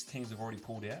 6 teams have already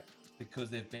pulled out because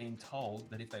they've been told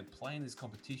that if they play in this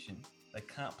competition, they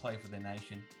can't play for their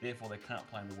nation, therefore they can't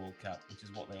play in the World Cup, which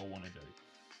is what they all want to do.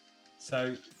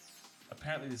 So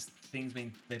apparently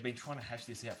they've been trying to hash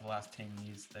this out for the last 10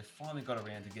 years. They finally got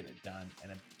around to getting it done,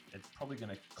 and it's probably going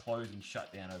to close and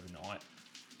shut down overnight.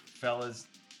 Fellas,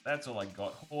 that's all I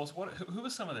got. Horse, who are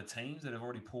some of the teams that have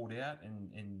already pulled out?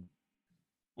 And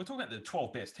we're talking about the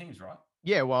 12 best teams, right?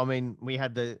 Yeah, well, I mean, we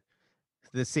had the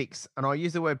 6, and I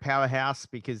use the word powerhouse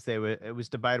because it was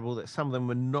debatable that some of them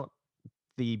were not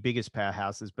the biggest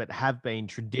powerhouses, but have been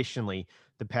traditionally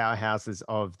the powerhouses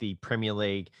of the Premier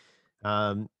League.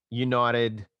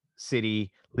 United,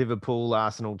 City, Liverpool,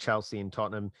 Arsenal, Chelsea, and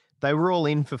Tottenham. They were all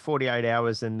in for 48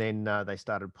 hours, and then they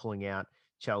started pulling out.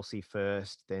 Chelsea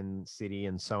first, then City,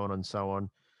 and so on and so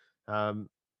on.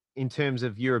 In terms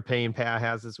of European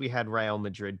powerhouses, we had Real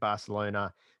Madrid,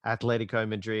 Barcelona, Atletico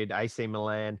Madrid, AC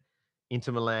Milan,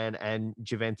 Inter Milan, and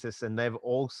Juventus, and they've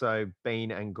also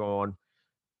been and gone.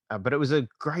 But it was a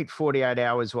great 48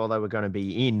 hours while they were going to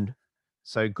be in.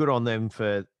 So good on them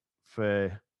for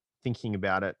thinking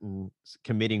about it and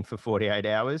committing for 48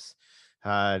 hours.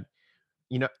 All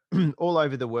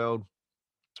over the world,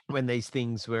 when these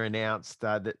things were announced,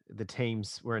 the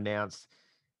teams were announced,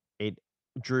 it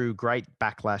drew great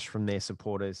backlash from their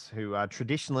supporters who are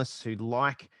traditionalists, who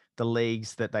like the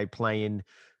leagues that they play in,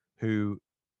 who,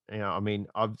 I mean,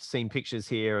 I've seen pictures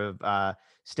here of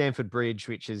Stamford Bridge,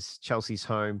 which is Chelsea's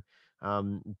home,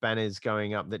 banners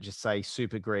going up that just say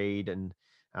Super Greed, and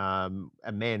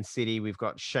at Man City, we've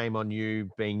got Shame on You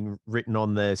being written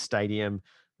on the stadium.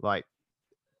 Like,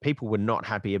 people were not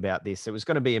happy about this. It was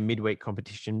going to be a midweek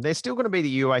competition. There's still going to be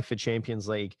the UEFA Champions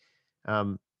League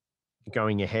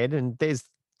going ahead, and there's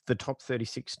the top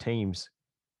 36 teams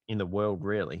in the world,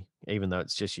 really, even though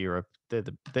it's just Europe. They're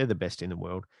the best in the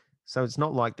world. So it's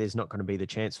not like there's not going to be the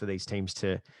chance for these teams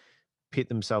to pit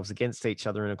themselves against each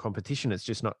other in a competition. It's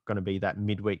just not going to be that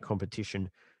midweek competition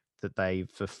that they,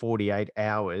 for 48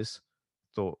 hours,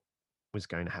 thought was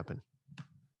going to happen.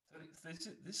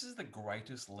 This is the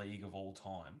greatest league of all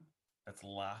time that's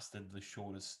lasted the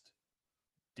shortest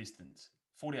distance,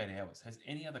 48 hours. Has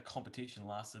any other competition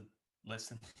lasted less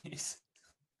than this?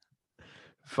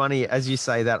 Funny, as you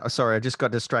say that. Sorry, I just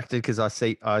got distracted because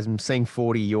I'm seeing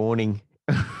 40 yawning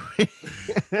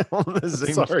on the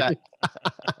Zoom Sorry. chat.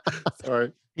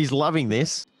 Sorry. He's loving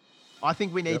this. I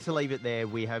think we need Yep. to leave it there.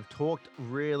 We have talked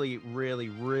really, really,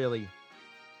 really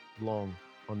long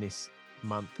on this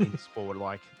month in sport,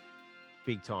 like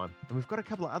big time. And we've got a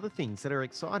couple of other things that are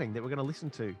exciting that we're going to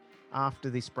listen to after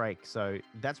this break. So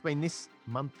that's been this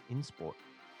month in sport.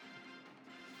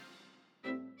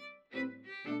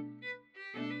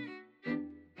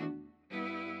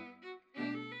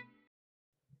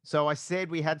 So I said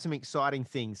we had some exciting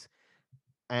things,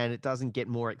 and it doesn't get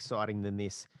more exciting than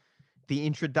this. The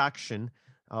introduction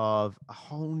of a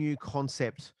whole new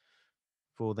concept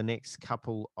for the next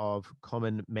couple of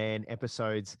Common Man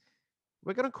episodes.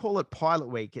 We're going to call it Pilot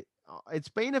Week. It's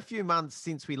been a few months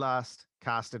since we last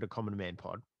casted a Common Man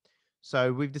pod.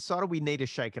 So we've decided we need to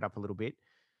shake it up a little bit.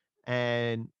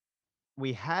 And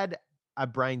we had a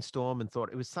brainstorm and thought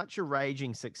it was such a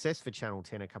raging success for Channel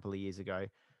 10 a couple of years ago.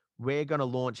 We're going to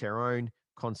launch our own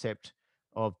concept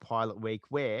of Pilot Week,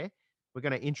 where we're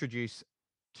going to introduce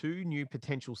 2 new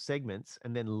potential segments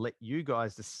and then let you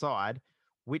guys decide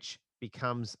which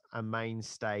becomes a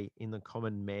mainstay in the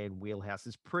Common Man wheelhouse.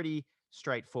 It's pretty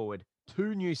straightforward.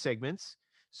 2 new segments.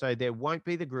 So there won't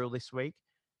be the grill this week.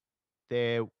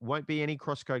 There won't be any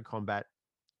crosscode combat.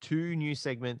 2 new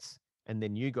segments, and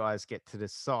then you guys get to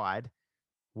decide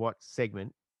what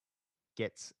segment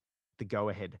gets the go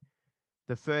ahead.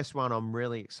 The first one I'm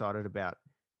really excited about.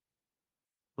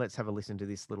 Let's have a listen to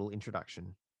this little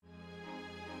introduction.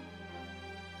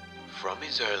 From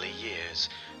his early years,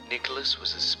 Nicholas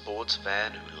was a sports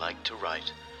fan who liked to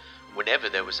write. Whenever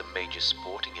there was a major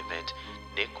sporting event,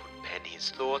 Nick would pen his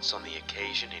thoughts on the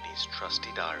occasion in his trusty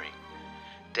diary.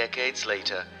 Decades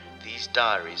later, these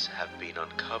diaries have been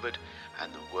uncovered,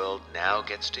 and the world now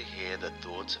gets to hear the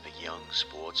thoughts of a young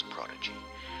sports prodigy.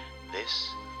 This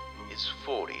is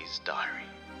 40's diary.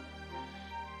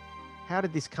 How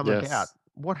did this come Yes. about?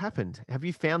 What happened? Have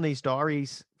you found these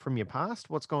diaries from your past?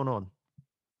 What's going on?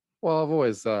 Well, I've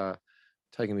always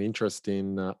taken an interest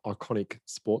in iconic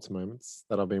sports moments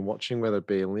that I've been watching, whether it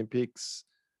be Olympics.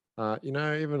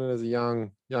 Even as a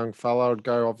young fella, I'd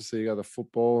go to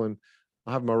football, and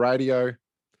I have my radio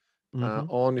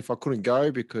on if I couldn't go,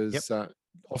 because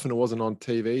often it wasn't on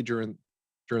TV during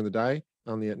the day,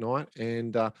 only at night.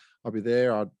 And I'd be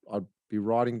there. I'd be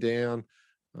writing down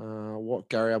what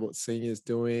Gary Ablett Senior is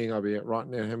doing. I'd be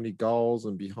writing down how many goals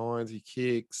and behinds he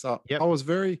kicks. I was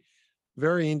very,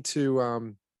 very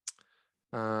into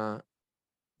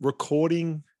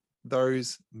recording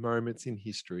those moments in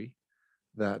history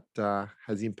that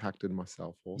has impacted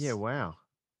myself. Horse. Yeah, wow.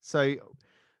 So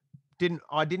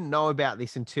I didn't know about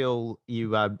this until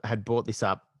you had brought this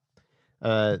up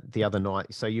the other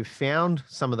night. So you found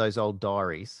some of those old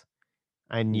diaries,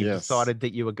 and you Yes. decided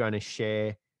that you were going to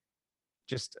share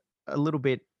just a little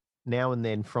bit now and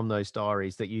then from those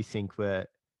diaries that you think were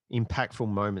impactful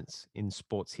moments in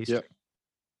sports history. Yep.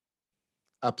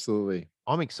 Absolutely.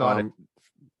 I'm excited.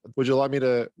 Would you like me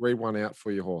to read one out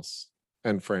for your horse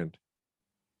and friend?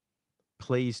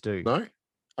 Please do. No?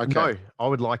 Okay. No, I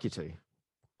would like you to.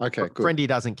 Okay, good. Friendy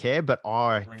doesn't care, but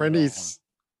I Friendy's...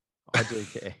 I do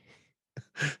care.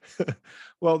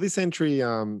 Well, this entry,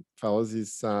 fellas,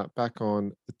 is back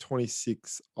on the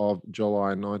 26th of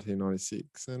July,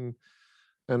 1996. And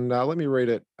let me read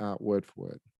it word for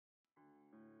word.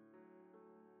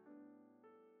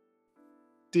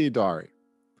 Dear Diary,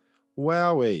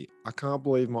 wowee, I can't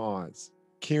believe my eyes.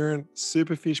 Kieran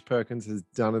Superfish Perkins has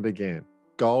done it again.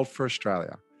 Gold for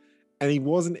Australia. And he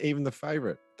wasn't even the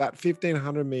favourite. That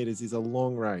 1,500 metres is a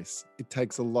long race. It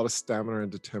takes a lot of stamina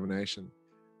and determination.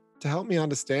 To help me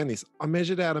understand this, I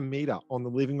measured out a metre on the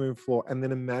living room floor and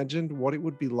then imagined what it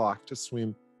would be like to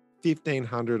swim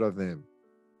 1,500 of them.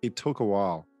 It took a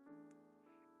while.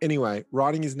 Anyway,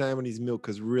 writing his name on his milk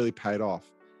has really paid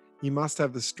off. You must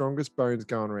have the strongest bones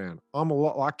going around. I'm a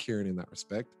lot like Kieran in that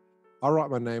respect. I write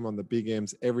my name on the big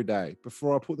M's every day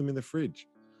before I put them in the fridge.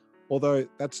 Although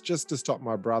that's just to stop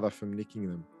my brother from nicking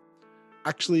them.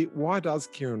 Actually, why does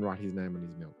Kieran write his name on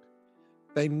his milk?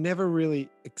 They never really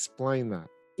explain that.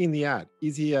 In the ad,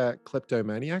 is he a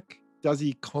kleptomaniac? Does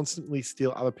he constantly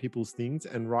steal other people's things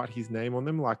and write his name on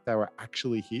them like they were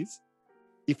actually his?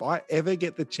 If I ever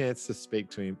get the chance to speak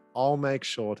to him, I'll make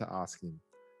sure to ask him.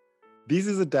 This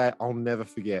is a day I'll never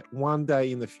forget. One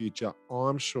day in the future,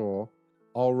 I'm sure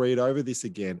I'll read over this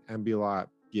again and be like,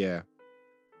 yeah,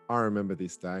 I remember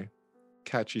this day.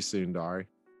 Catch you soon, diary.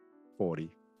 40.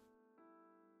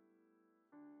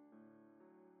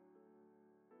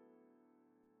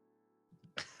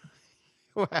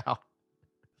 Wow.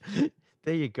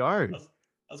 There you go.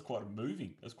 That's quite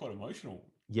moving. That's quite emotional.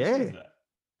 Yeah. Listening to that.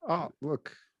 Oh,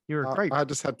 look, You're a great. I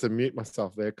just had to mute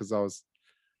myself there because I was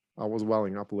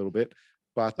welling up a little bit.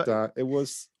 But it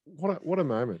was what a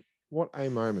moment. What a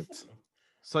moment.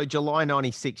 So July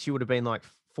 96, you would have been like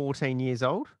 14 years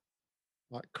old?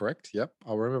 Correct. Yep.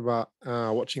 I remember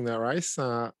watching that race,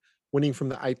 winning from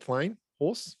the 8th lane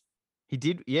horse. He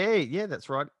did. Yeah, that's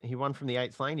right. He won from the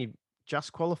 8th lane. He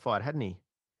just qualified, hadn't he?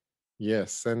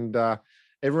 Yes. And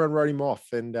everyone wrote him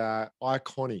off. And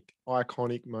iconic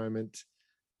moment.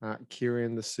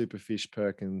 Kieran the Superfish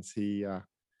Perkins, he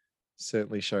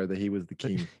certainly showed that he was the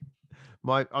king.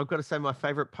 I've got to say, my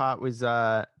favorite part was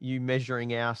you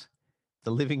measuring out the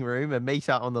living room, a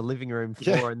meter on the living room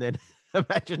floor, and then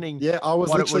imagining. Yeah, I was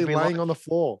what it literally would be laying like. on the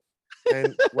floor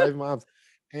and waving my arms.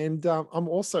 And I'm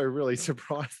also really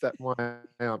surprised that my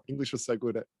English was so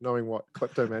good at knowing what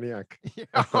kleptomaniac.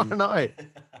 I know.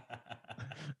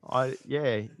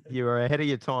 You were ahead of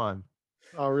your time.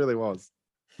 I really was.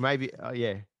 Maybe,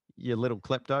 your little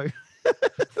klepto.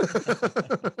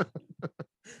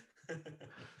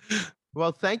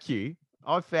 Well, thank you.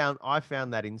 I found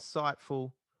that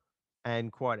insightful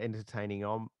and quite entertaining.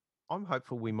 I'm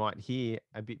hopeful we might hear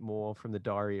a bit more from the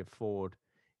Diary of Ford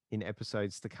in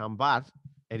episodes to come, but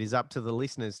it is up to the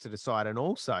listeners to decide. And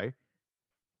also,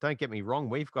 don't get me wrong,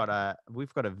 we've got a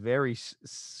very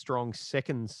strong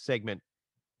second segment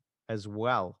as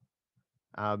well.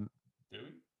 Do we?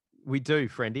 We do,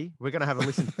 friendy. We're going to have a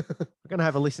listen. We're going to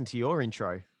have a listen to your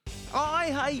intro. I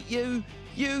hate you.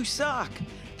 You suck.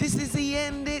 This is the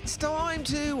end. It's time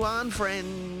to unfriend.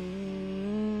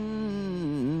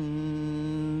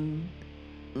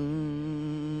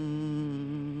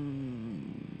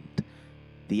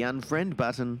 The unfriend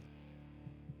button.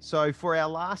 So for our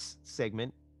last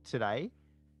segment today,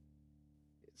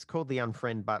 it's called the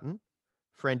unfriend button.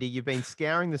 Friendy, you've been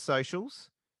scouring the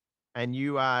socials and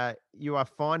you are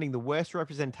finding the worst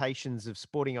representations of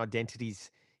sporting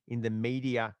identities in the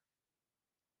media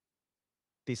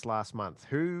this last month.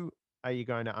 Who are you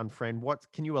going to unfriend? What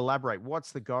can you elaborate?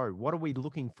 What's the go? What are we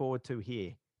looking forward to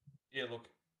here? Yeah, look,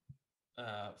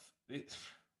 I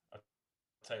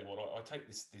tell you what, I take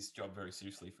this job very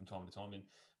seriously from time to time. And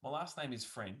my last name is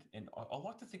Friend, and I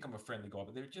like to think I'm a friendly guy,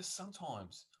 but there are just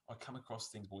sometimes I come across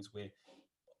things, boys, where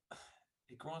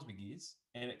it grinds my gears,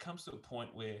 and it comes to a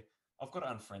point where I've got to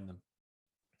unfriend them.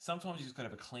 Sometimes you just got to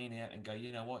have a clean out and go,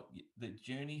 you know what, the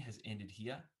journey has ended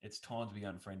here. It's time to be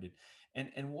unfriended.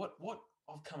 And what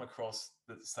I've come across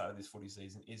at the start of this footy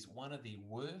season is one of the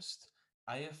worst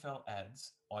AFL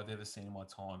ads I've ever seen in my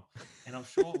time. And I'm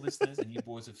sure listeners and you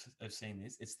boys have seen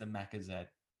this. It's the Macca's ad.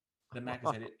 The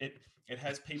Macca's ad. It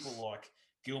has people like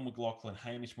Gil McLaughlin,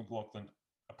 Hamish McLaughlin,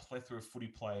 a plethora of footy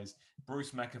players. Bruce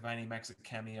McAvaney makes a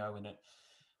cameo in it.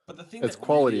 But the thing It's that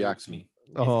quality really irks acting. me is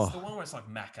Oh. it's the one where it's like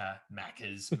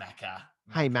Macca's, Macca.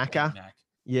 Hey, Big Macca. Mac.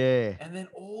 Yeah. And then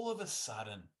all of a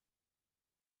sudden,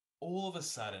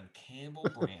 Campbell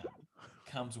Brown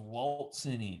comes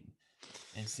waltzing in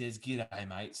and says, "G'day,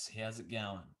 mates. How's it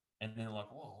going?" And then they're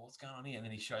like, "Whoa, what's going on here?" And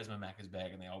then he shows them a Macca's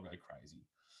bag and they all go crazy.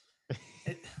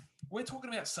 We're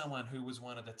talking about someone who was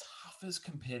one of the toughest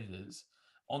competitors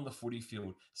on the footy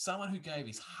field, someone who gave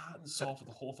his heart and soul for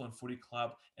the Hawthorn Footy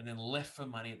Club and then left for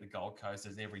money at the Gold Coast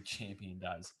as every champion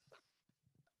does.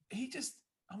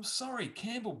 I'm sorry,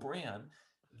 Campbell Brown,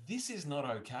 this is not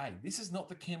okay. This is not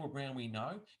the Campbell Brown we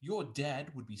know. Your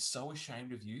dad would be so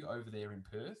ashamed of you over there in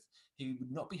Perth. He would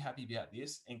not be happy about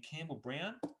this. And Campbell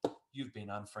Brown, you've been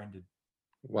unfriended.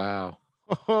 Wow.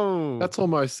 Oh, That's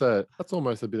almost a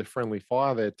bit of friendly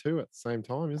fire there too at the same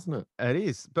time, isn't it? it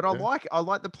is. But Yeah. I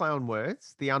like the play on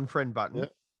words, the unfriend button. Yeah.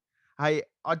 Hey,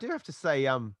 I do have to say,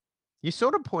 you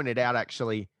sort of pointed out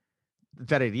actually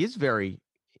that it is very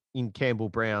in Campbell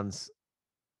Brown's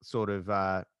sort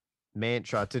of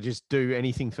mantra to just do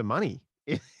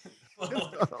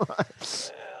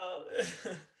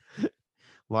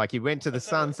Like he went to the Let's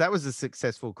have a- Suns. That was a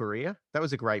successful career. That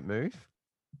was a great move.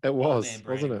 It Old was, man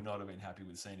Brady wasn't would it? not have been happy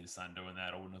with seeing his son doing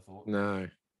that. I wouldn't have thought. No.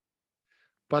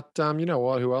 But you know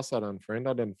what? Who else I'd unfriend?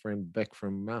 I'd unfriend Beck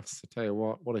from Maths. I tell you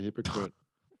what a hypocrite.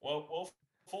 Well,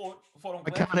 Ford, I'm I glad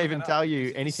can't you brought even that up, tell because you if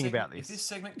this anything about segment- If this. this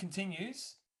segment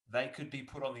continues, they could be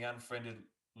put on the unfriended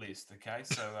list. Okay,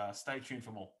 so stay tuned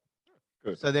for more.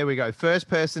 Good. So there we go. First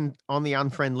person on the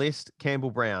unfriend list,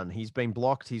 Campbell Brown. He's been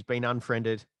blocked. He's been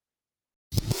unfriended.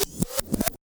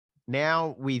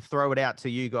 Now we throw it out to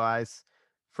you guys.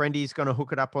 Friendy's going to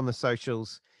hook it up on the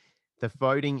socials. The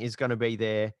voting is going to be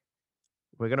there.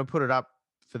 We're going to put it up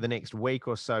for the next week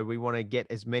or so. We want to get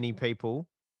as many people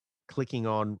clicking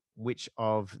on which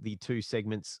of the two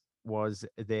segments was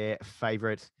their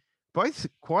favorite. Both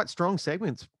quite strong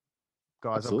segments,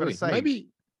 guys. Absolutely. I've got to say.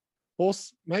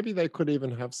 Maybe they could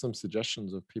even have some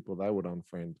suggestions of people they would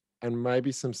unfriend, and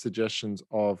maybe some suggestions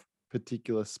of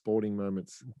particular sporting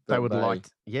moments they would like,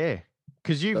 yeah,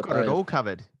 because you've that got it they- all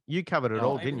covered. You covered it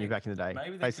Oh, all, maybe didn't you, there- back in the day?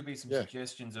 Maybe there Basi- could be some Yeah.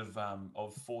 suggestions of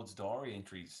Ford's diary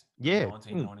entries. Of Yeah.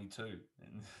 1992.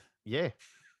 And Yeah,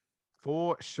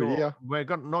 for sure. yeah. We're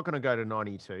not going to go to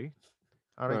 92.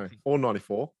 I don't No, think. or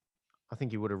 94. I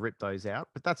think you would have ripped those out,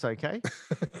 but that's okay.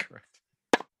 Correct.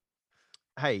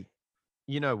 Hey,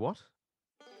 you know what?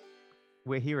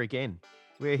 We're here again.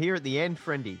 We're here at the end,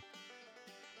 friendy.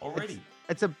 already.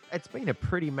 It's been a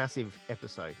pretty massive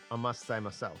episode, I must say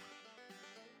myself.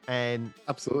 And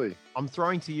Absolutely. I'm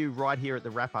throwing to you right here at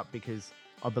the wrap up because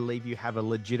I believe you have a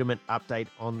legitimate update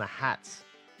on the hats.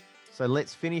 So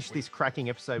let's finish this cracking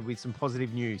episode with some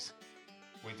positive news.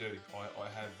 We do. I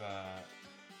have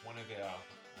one of our,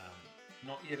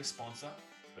 not yet a sponsor,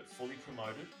 but fully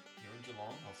promoted here in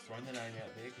Geelong. I've thrown the name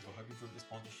out there because we're hoping for the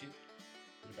sponsorship,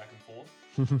 bit of back and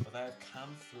forth. But they have come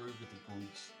through with the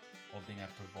goods of being able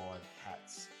to provide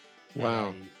hats Wow.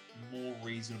 at a more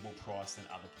reasonable price than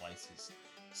other places.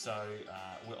 So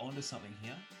we're onto something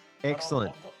here. But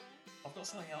Excellent. I've got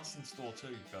something else in store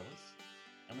too, fellas.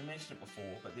 And we mentioned it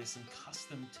before, but there's some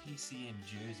custom TCM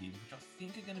jerseys, which I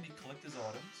think are going to be collector's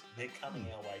items. They're coming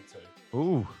our way too.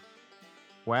 Ooh,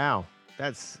 wow,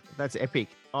 that's epic.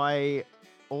 I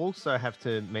also have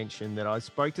to mention that I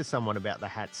spoke to someone about the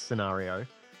hats scenario,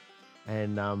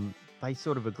 and they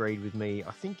sort of agreed with me.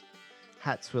 I think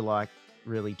hats were like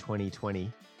really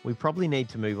 2020. We probably need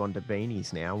to move on to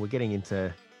beanies now. We're getting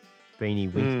into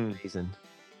beanie winter season.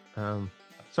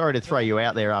 Sorry to throw you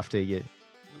out there after you.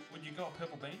 Would you go a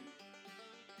purple beanie?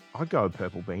 I'd go a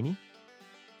purple beanie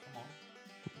Come on,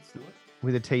 let's do it.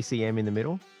 with a TCM in the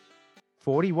middle.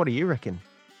 40, what do you reckon?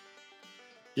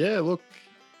 Yeah, look,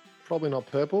 probably not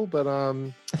purple, but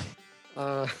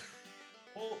Well,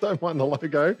 don't mind the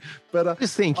logo. But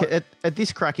Just think at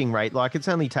this cracking rate, like it's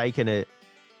only taken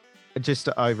just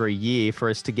over a year for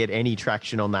us to get any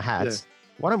traction on the hats.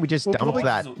 Why don't we just Well, dump probably-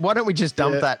 that? Why don't we just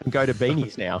dump Yeah. that and go to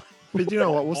beanies now? but you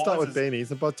know what? We'll start with Visors-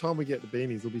 beanies, and by the time we get to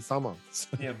beanies, it'll be summer. So-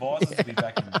 yeah, visors will be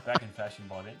back in fashion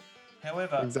by then.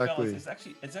 However, Exactly. fellas,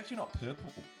 it's actually not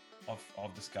purple.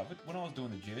 I've discovered when I was doing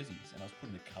the jerseys and I was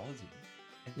putting the colours in.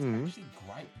 It's Mhm. actually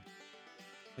grape.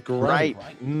 The colours are Grape.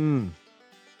 grape.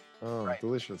 Oh, Right.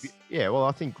 delicious. Yeah, well,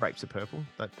 I think grapes are purple.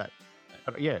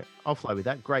 Yeah, I'll flow with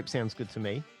that. Grape sounds good to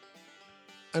me.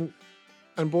 And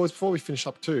boys, before we finish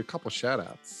up too, a couple of shout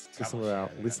outs to some Couple of of our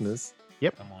shout-outs. listeners.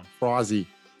 Come on. Frizy,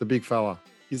 the big fella.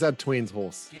 He's had twins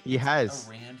horse. Get He us has.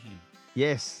 around him.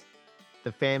 Yes,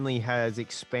 the family has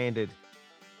expanded.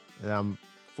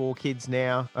 4 kids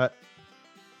now.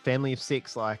 Family of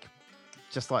 6,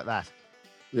 just like that.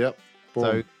 Yep. Boom.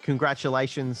 So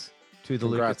congratulations to the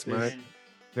Congrats, Lucases. mate. And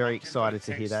Very I've just got a excited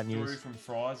to hear text that through news. from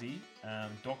Frizy.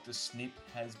 Dr. Snip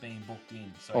has been booked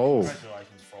in. So Oh.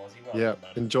 congratulations, Frizy. Well Yeah, done,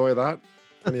 mate. enjoy that.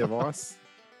 Plenty of ice.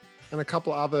 And a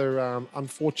couple of other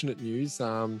unfortunate news.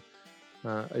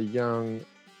 A young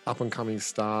up and coming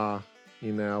star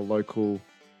in our local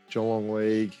Geelong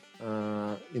League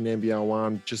in NBL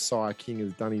 1, Josiah King,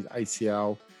 has done his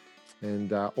ACL.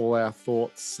 And all our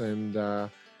thoughts and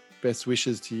best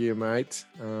wishes to you, mate,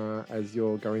 as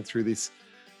you're going through this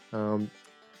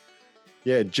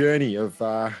journey of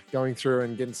going through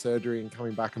and getting surgery and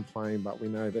coming back and playing. But we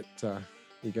know that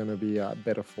you're going to be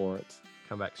better for it.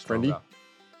 Come back Friendy? stronger.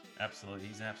 Absolutely.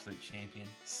 He's an absolute champion.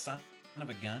 Son of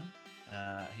a gun.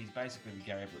 He's basically the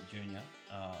Gary Ablett Jr.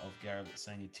 Of Gary Ablett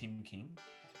Senior Tim King,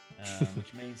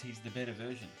 which means he's the better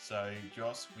version. So,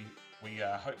 Joss, we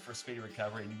hope for a speedy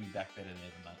recovery and you'll be back better than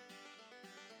ever, mate.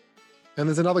 And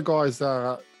there's another guy's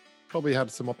probably had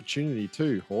some opportunity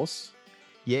too, Horse.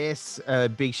 Yes, a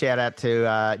big shout out to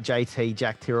JT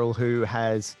Jack Tyrrell, who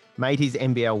has made his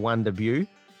NBL 1 debut,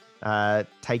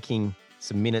 taking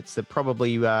some minutes that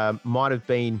probably might have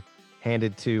been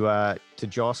handed to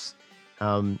Joss.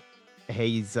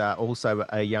 He's also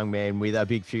a young man with a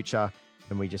big future,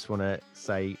 and we just want to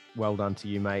say well done to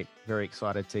you, mate. Very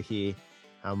excited to hear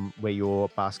where your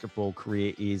basketball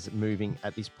career is moving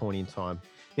at this point in time.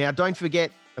 Now, don't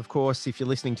forget, of course, if you're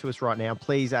listening to us right now,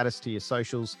 please add us to your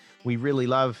socials. We really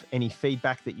love any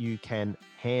feedback that you can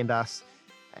hand us,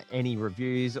 any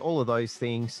reviews, all of those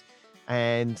things.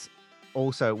 And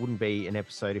also, it wouldn't be an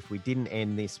episode if we didn't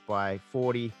end this by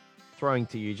 40 throwing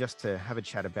to you just to have a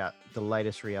chat about the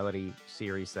latest reality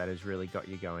series that has really got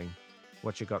you going.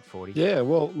 What you got, 40? Yeah,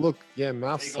 well, look, yeah, Hey,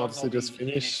 Maths guys, obviously I'll be just here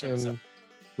finished next and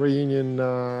reunion,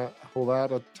 all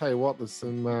that. I'll tell you what, there's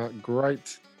some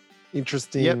great,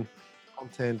 interesting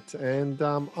content, and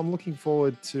I'm looking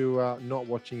forward to not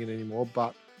watching it anymore,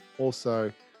 but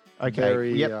also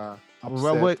very upset.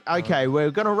 Well, we're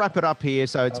going to wrap it up here.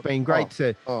 So it's been great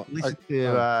to listen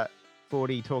to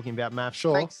 40 talking about maths.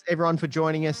 Sure. Thanks, everyone, for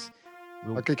joining us.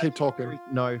 I could keep talking.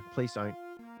 No, please don't.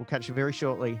 We'll catch you very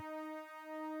shortly.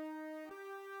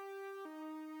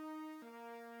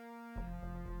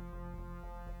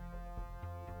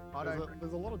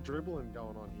 There's a lot of dribbling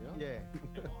going on here.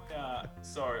 Yeah.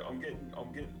 Sorry, I'm getting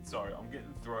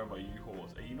thrown by you,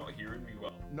 horse. Are you not hearing me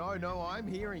well? No,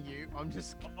 I'm hearing you. I'm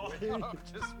just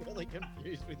really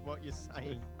confused with what you're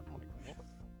saying.